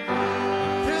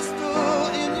 a pistol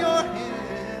in your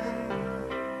hand,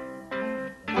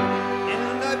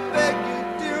 and I beg you,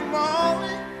 dear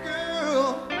Molly girl,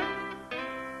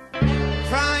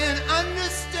 try and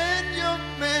understand your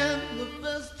man the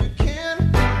best you can.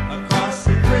 Across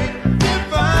the great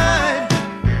divide,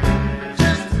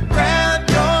 just grab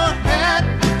your hat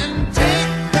and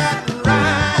take that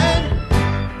ride.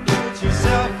 Get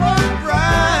yourself a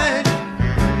bride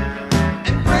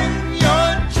and bring your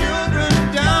children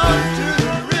down to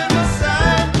the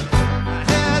riverside. I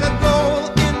had a goal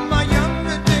in my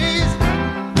younger days.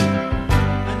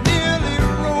 I nearly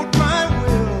wrote my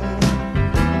will,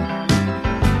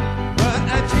 but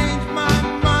I changed my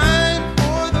mind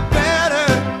for the better.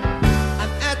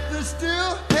 I'm at the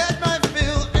still, had my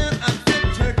fill, and I'm fit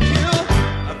to kill.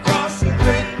 Across the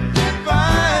great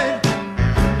divide,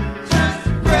 just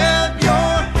grab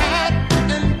your hat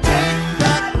and take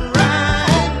that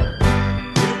ride.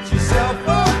 Get yourself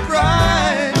a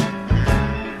bride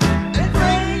and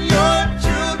bring your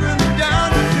children down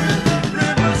to the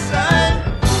riverside.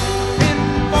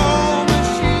 Pinball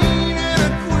machine and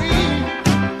a queen,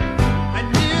 I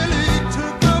nearly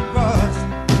took a bus.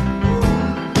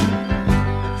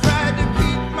 I tried to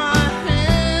keep my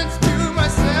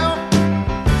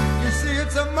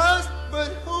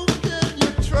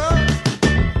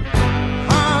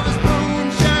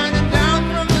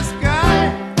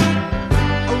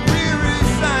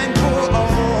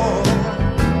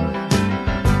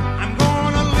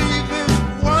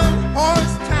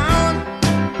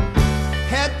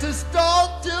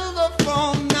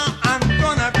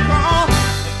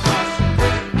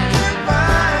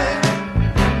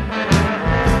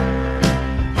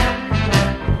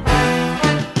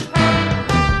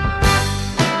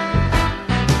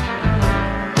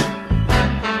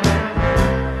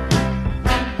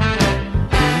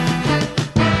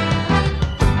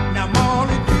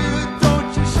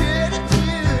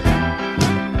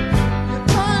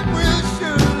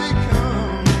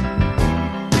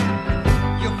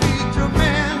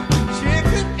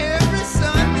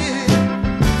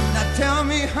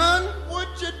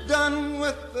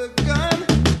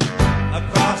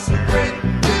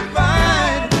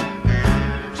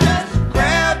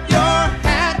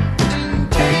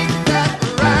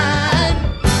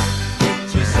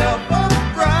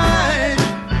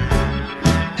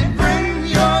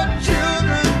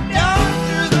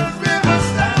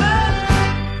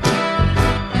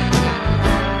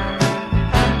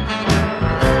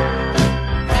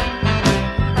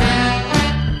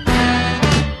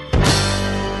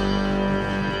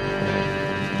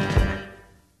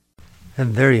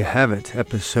And there you have it,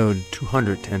 episode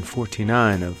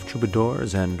 249 of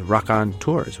Troubadours and Rock-On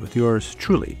Tours with yours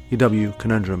truly, E.W.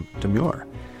 Conundrum Demure.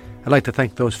 I'd like to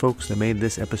thank those folks that made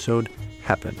this episode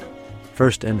happen.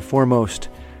 First and foremost,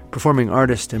 performing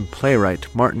artist and playwright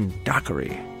Martin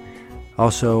Dockery.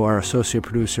 Also our associate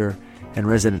producer and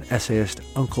resident essayist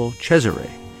Uncle Cesare.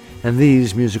 And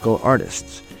these musical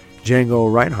artists,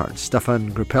 Django Reinhardt,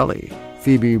 Stefan Grappelli,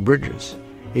 Phoebe Bridges,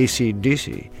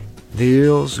 AC/DC, The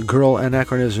Eels, Girl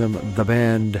Anachronism, The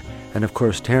Band, and of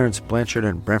course Terence Blanchard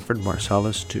and Branford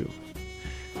Marsalis too.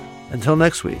 Until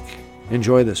next week,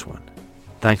 enjoy this one.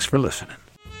 Thanks for listening.